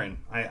Panarin.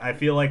 I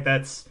feel like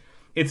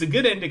it's a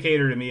good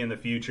indicator to me in the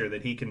future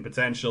that he can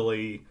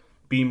potentially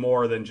be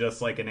more than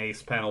just an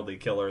ace penalty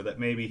killer, that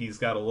maybe he's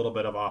got a little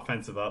bit of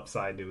offensive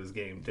upside to his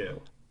game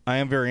too. I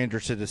am very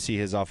interested to see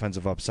his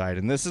offensive upside,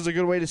 and this is a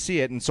good way to see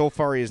it, and so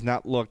far he has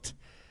not looked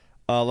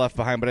left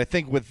behind. But I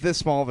think with this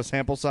small of a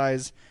sample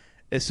size,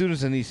 as soon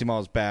as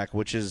Anisimov is back,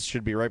 which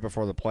should be right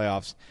before the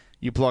playoffs,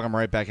 you plug him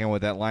right back in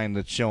with that line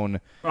that's shown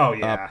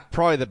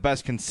probably the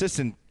best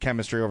consistent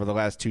chemistry over the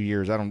last 2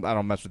 years. I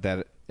don't mess with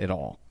that at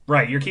all.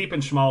 Right, you're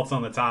keeping Schmaltz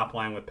on the top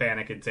line with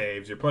Panik and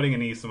Taves. You're putting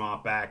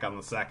Anisimov back on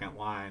the second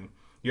line.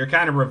 You're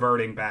kind of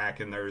reverting back,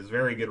 and there's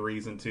very good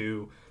reason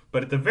to.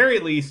 But at the very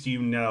least,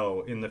 in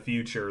the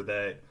future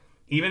that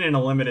even in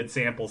a limited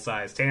sample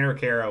size, Tanner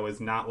Caro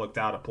has not looked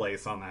out of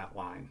place on that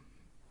line.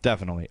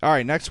 Definitely. All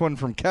right, next one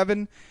from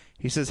Kevin.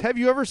 He says, have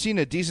you ever seen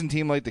a decent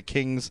team like the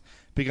Kings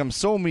become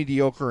so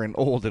mediocre and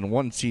old in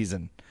one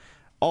season?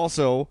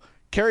 Also,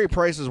 Carey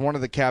Price is one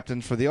of the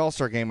captains for the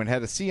All-Star game and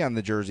had a C on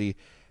the jersey.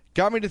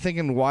 Got me to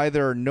thinking why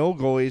there are no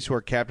goalies who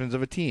are captains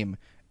of a team.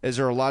 Is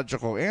there a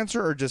logical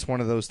answer or just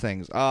one of those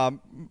things?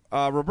 Roberto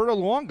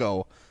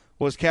Luongo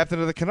was captain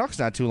of the Canucks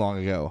not too long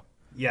ago.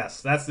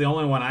 Yes, that's the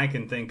only one I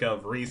can think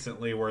of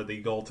recently where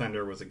the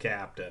goaltender was a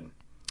captain.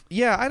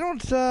 Yeah, I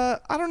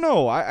don't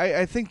know.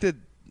 I think that,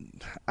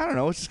 I don't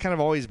know, it's just kind of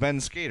always been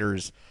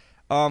skaters.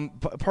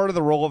 Part of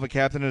the role of a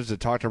captain is to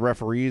talk to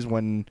referees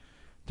when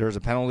there's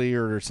a penalty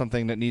or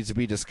something that needs to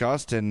be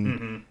discussed,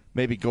 and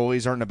maybe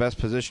goalies aren't in the best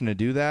position to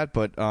do that,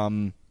 but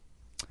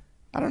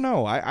I don't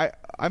know.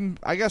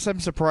 I guess I'm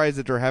surprised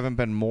that there haven't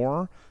been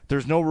more.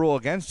 There's no rule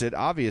against it,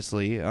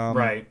 obviously.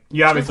 Right.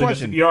 You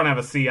obviously you don't have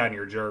a C on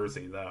your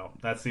jersey, though.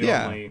 That's the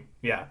only.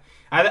 Yeah.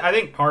 I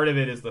think part of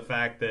it is the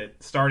fact that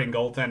starting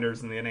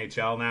goaltenders in the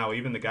NHL now,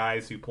 even the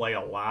guys who play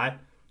a lot,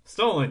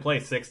 still only play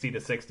 60 to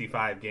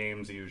 65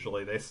 games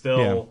usually. They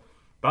still,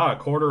 about a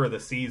quarter of the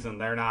season,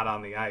 they're not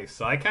on the ice.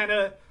 So I kind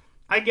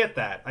I get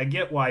that. I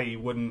get why you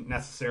wouldn't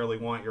necessarily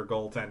want your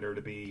goaltender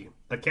to be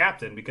a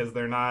captain, because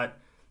they're not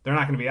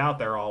going to be out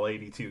there all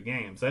 82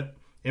 games.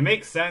 It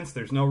makes sense.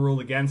 There's no rule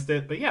against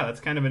it. But yeah,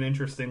 that's kind of an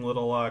interesting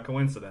little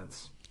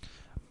coincidence.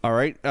 All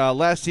right.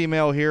 Last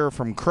email here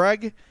from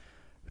Craig.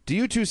 Do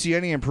you two see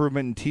any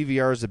improvement in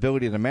TVR's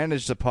ability to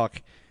manage the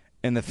puck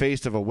in the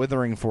face of a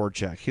withering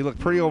forecheck? He looked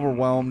pretty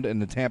overwhelmed in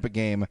the Tampa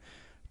game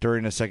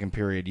during the second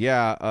period.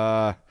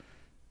 Yeah,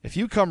 if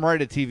you come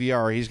right at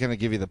TVR, he's going to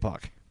give you the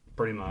puck.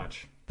 Pretty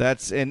much.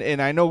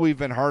 And I know we've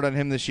been hard on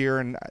him this year,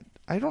 and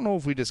I don't know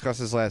if we discussed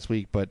this last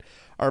week, but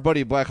our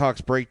buddy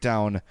Blackhawks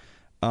Breakdown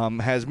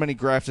has many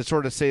graphs that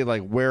sort of say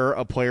like where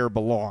a player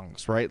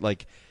belongs, right?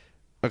 Like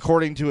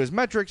according to his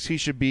metrics, he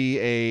should be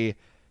a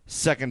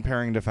second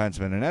pairing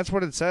defenseman, and that's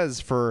what it says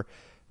for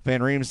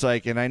Van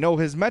Riemsdyk. And I know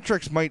his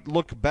metrics might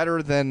look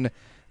better than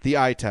the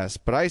eye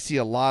test, but I see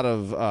a lot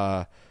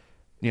of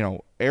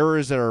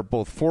errors that are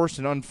both forced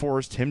and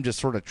unforced. Him just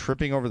sort of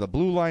tripping over the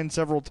blue line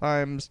several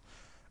times.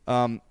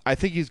 I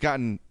think he's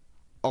gotten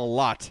a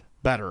lot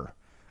better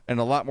and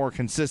a lot more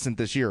consistent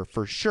this year,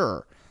 for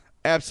sure.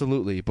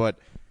 Absolutely. But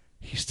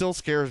he still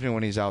scares me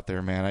when he's out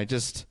there, man.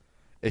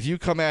 If you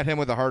come at him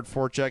with a hard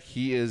forecheck,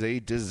 he is a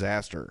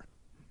disaster.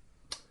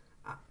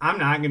 I'm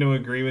not going to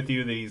agree with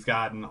you that he's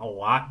gotten a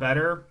lot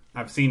better.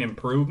 I've seen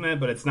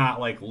improvement, but it's not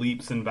like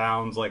leaps and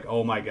bounds like,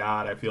 oh my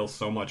God, I feel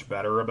so much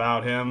better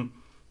about him.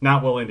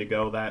 Not willing to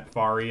go that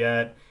far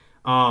yet.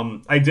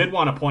 I did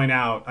want to point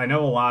out, I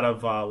know a lot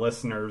of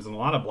listeners and a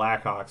lot of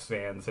Blackhawks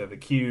fans have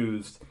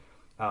accused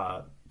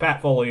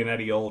Pat Foley and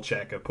Eddie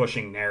Olczyk of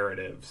pushing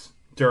narratives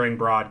during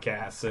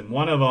broadcasts. And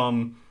one of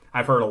them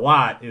I've heard a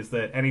lot is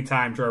that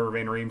anytime Trevor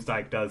Van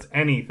Riemsdyk does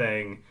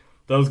anything,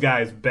 those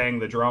guys bang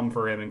the drum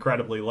for him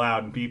incredibly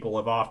loud, and people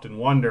have often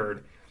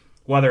wondered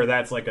whether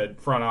that's like a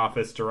front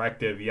office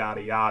directive,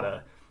 yada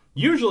yada.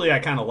 Usually I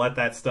kind of let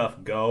that stuff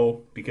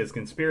go because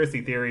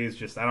conspiracy theories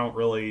just I don't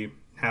really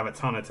have a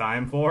ton of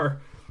time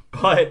for.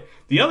 But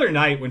the other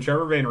night when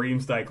Trevor Van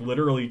Riemsdyk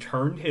literally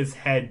turned his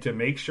head to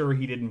make sure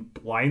he didn't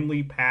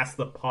blindly pass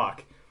the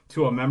puck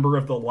to a member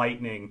of the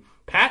Lightning,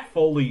 Pat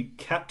Foley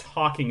kept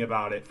talking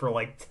about it for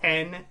like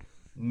 10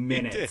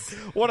 minutes.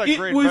 What a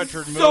great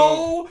veteran move. It was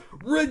so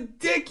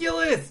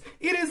ridiculous.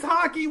 It is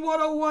Hockey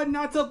 101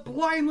 not to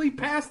blindly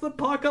pass the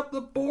puck up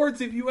the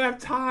boards if you have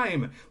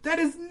time. That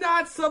is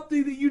not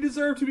something that you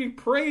deserve to be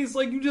praised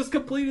like you just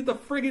completed the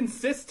friggin'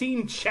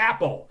 Sistine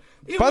Chapel.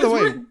 It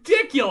was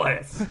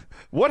ridiculous.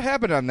 What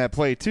happened on that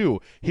play,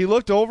 too? He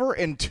looked over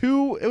and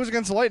it was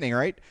against the Lightning,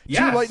 right?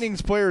 Yes. Two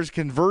Lightning's players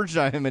converged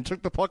on him and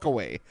took the puck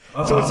away.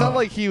 So it's not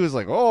like he was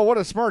like, oh, what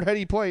a smart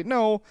heady play.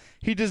 No,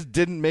 he just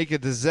didn't make a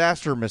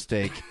disaster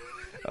mistake.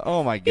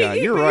 Oh, my God,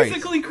 you're right. He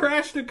basically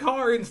crashed a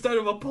car instead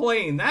of a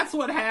plane. That's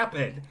what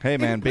happened. Hey,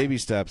 man, baby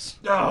steps.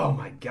 Oh,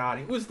 my God.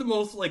 It was the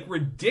most,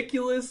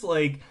 ridiculous,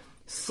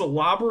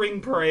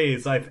 slobbering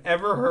praise I've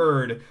ever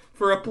heard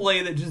for a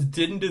play that just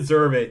didn't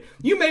deserve it.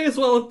 You may as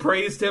well have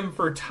praised him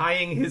for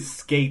tying his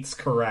skates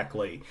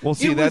correctly. Well,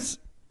 see, that's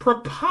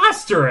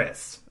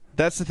preposterous.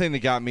 That's the thing that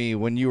got me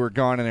when you were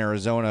gone in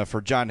Arizona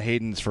for John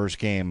Hayden's first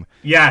game.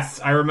 Yes,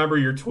 I remember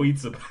your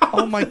tweets about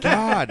Oh, my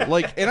God.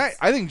 And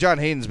I think John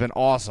Hayden's been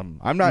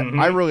awesome.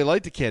 I really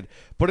like the kid.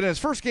 But in his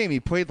first game, he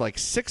played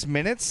 6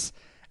 minutes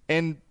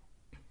and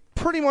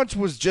pretty much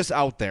was just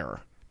out there.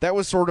 That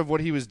was sort of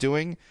what he was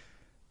doing.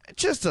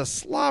 Just a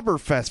slobber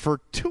fest for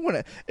 2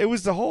 minutes. It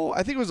was the whole,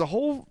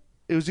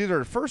 it was either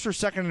the first or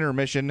second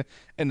intermission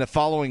in the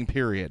following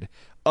period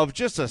of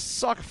just a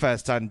suck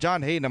fest on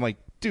John Hayden. I'm like,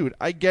 dude,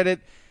 I get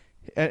it.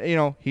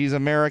 He's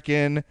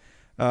American,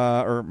 or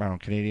I don't know,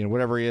 Canadian,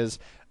 whatever he is.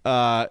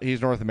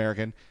 He's North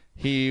American.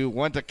 He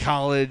went to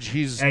college.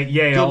 He's a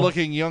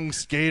good-looking young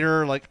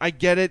skater. I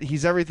get it.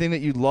 He's everything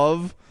that you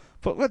love.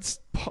 But let's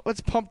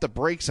pump the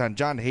brakes on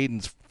John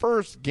Hayden's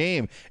first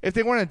game. If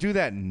they want to do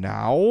that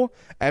now,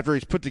 after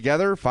he's put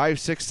together 5,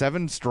 6,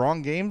 7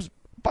 strong games,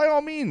 by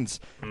all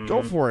means,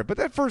 go for it. But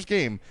that first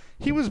game,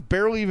 he was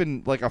barely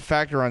even a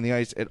factor on the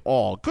ice at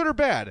all, good or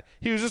bad.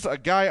 He was just a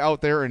guy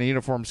out there in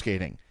uniform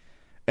skating,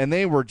 and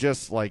they were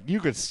just you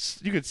could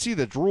see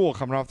the drool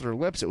coming off their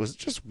lips. It was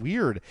just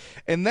weird.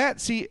 And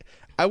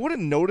I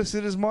wouldn't notice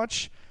it as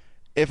much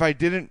if I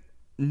didn't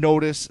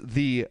notice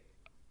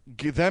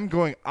them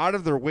going out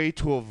of their way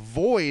to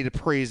avoid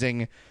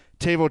praising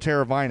Teuvo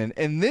Teravainen.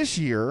 And this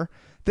year,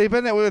 they've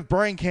been that way with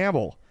Brian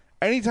Campbell.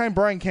 Anytime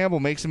Brian Campbell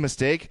makes a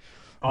mistake,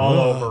 all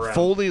over him.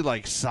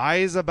 Foley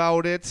sighs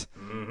about it.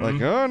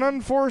 An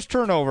unforced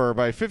turnover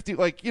by 50.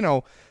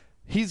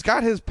 He's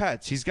got his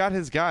pets. He's got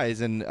his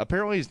guys. And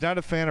apparently he's not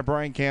a fan of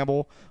Brian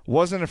Campbell,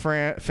 wasn't a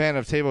fan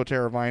of Teuvo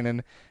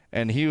Teravainen,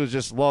 and he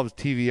just loves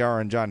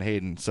TVR and John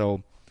Hayden.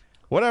 So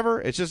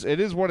whatever. It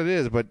is what it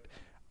is. But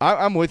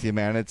I'm with you,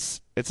 man.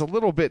 It's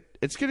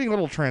getting a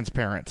little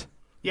transparent.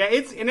 Yeah,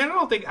 and I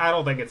don't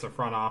think it's a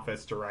front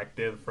office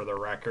directive, for the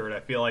record.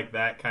 I feel like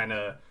that kind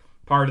of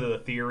part of the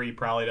theory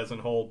probably doesn't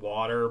hold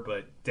water,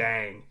 but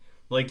dang.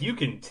 You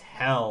can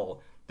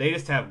tell they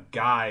just have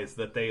guys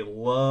that they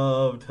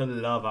love to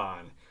love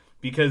on.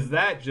 because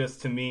that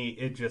just, to me,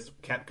 it just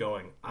kept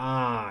going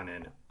on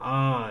and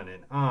on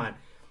and on.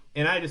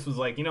 And I just was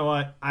like, you know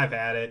what? I've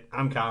had it.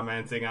 I'm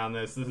commenting on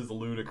this. This is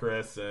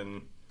ludicrous.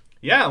 And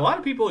yeah, a lot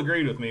of people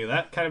agreed with me.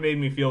 That kind of made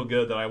me feel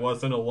good that I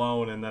wasn't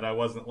alone and that I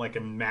wasn't like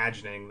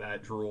imagining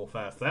that drool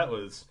fest. That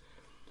was,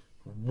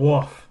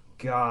 woof,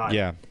 God.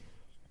 Yeah,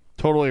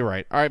 totally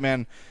right. All right,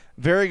 man.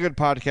 Very good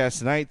podcast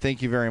tonight.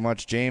 Thank you very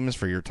much, James,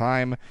 for your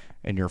time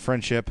and your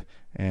friendship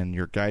and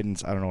your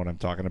guidance. I don't know what I'm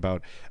talking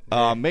about.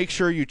 Make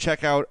sure you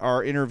check out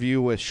our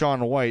interview with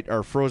Sean White,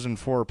 our Frozen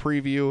 4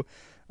 preview.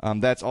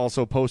 That's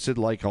also posted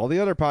like all the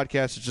other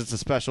podcasts. It's just a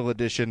special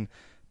edition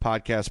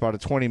podcast, about a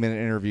 20-minute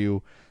interview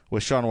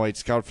with Sean White,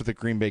 scout for the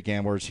Green Bay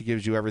Gamblers. He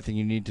gives you everything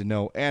you need to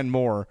know and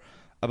more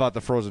about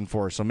the Frozen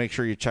 4. So make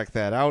sure you check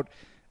that out,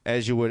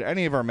 as you would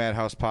any of our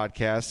Madhouse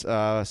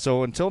podcasts.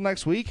 So until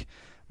next week,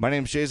 my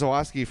name is Jay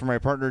Zawoski. For my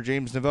partner,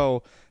 James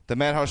Naveau, the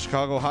Madhouse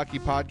Chicago Hockey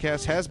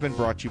Podcast has been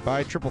brought to you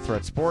by Triple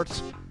Threat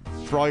Sports.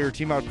 For all your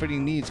team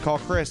outfitting needs, call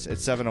Chris at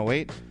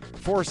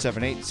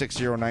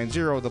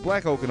 708-478-6090, the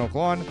Black Oak and Oak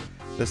Lawn,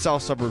 the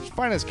South Suburbs'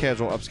 finest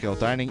casual upscale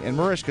dining, and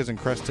Marishka's in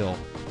Crest Hill.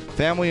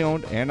 Family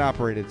owned and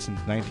operated since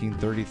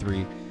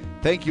 1933.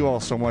 Thank you all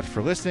so much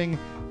for listening.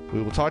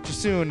 We will talk to you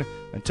soon.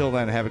 Until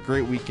then, have a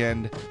great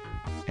weekend,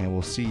 and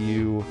we'll see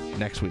you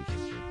next week.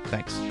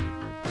 Thanks.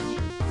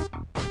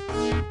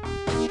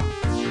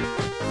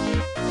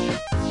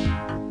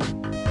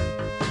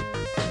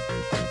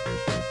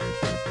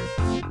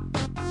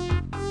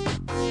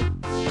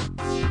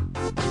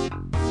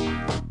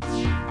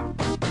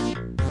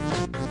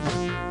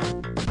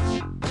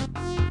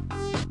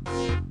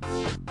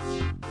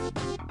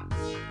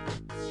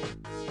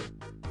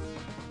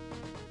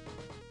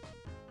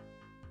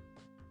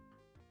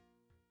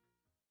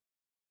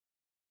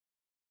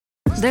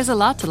 There's a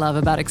lot to love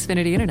about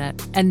Xfinity Internet,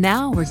 and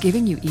now we're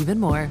giving you even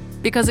more,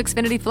 because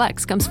Xfinity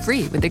Flex comes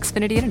free with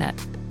Xfinity Internet.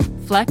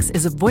 Flex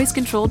is a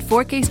voice-controlled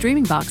 4K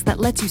streaming box that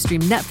lets you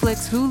stream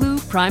Netflix,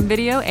 Hulu, Prime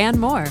Video, and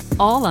more,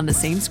 all on the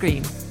same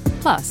screen.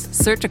 Plus,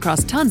 search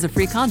across tons of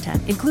free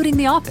content, including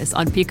The Office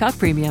on Peacock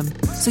Premium,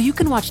 so you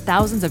can watch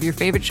thousands of your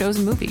favorite shows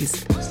and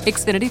movies.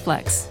 Xfinity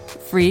Flex.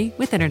 Free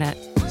with Internet.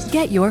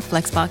 Get your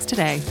Flex box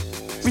today.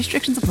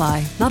 Restrictions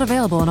apply. Not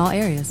available in all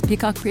areas.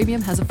 Peacock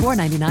Premium has a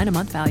 $4.99 a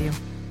month value.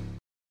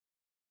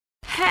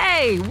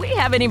 Hey, we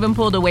haven't even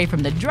pulled away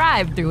from the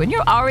drive-thru and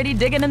you're already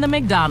digging in the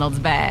McDonald's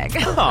bag.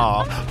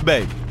 Aw,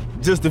 babe,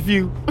 just a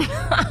few.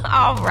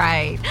 All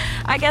right,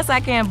 I guess I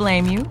can't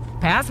blame you.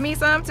 Pass me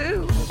some,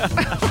 too.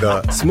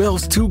 The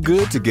smells too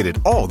good to get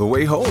it all the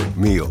way home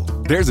meal.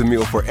 There's a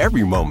meal for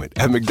every moment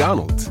at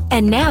McDonald's.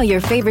 And now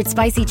your favorite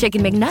spicy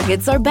chicken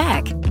McNuggets are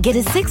back. Get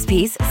a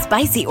 6-piece,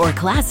 spicy or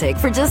classic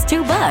for just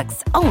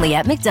 $2, only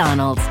at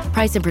McDonald's.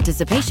 Price and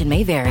participation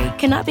may vary.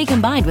 Cannot be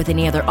combined with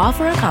any other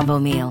offer or combo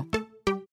meal.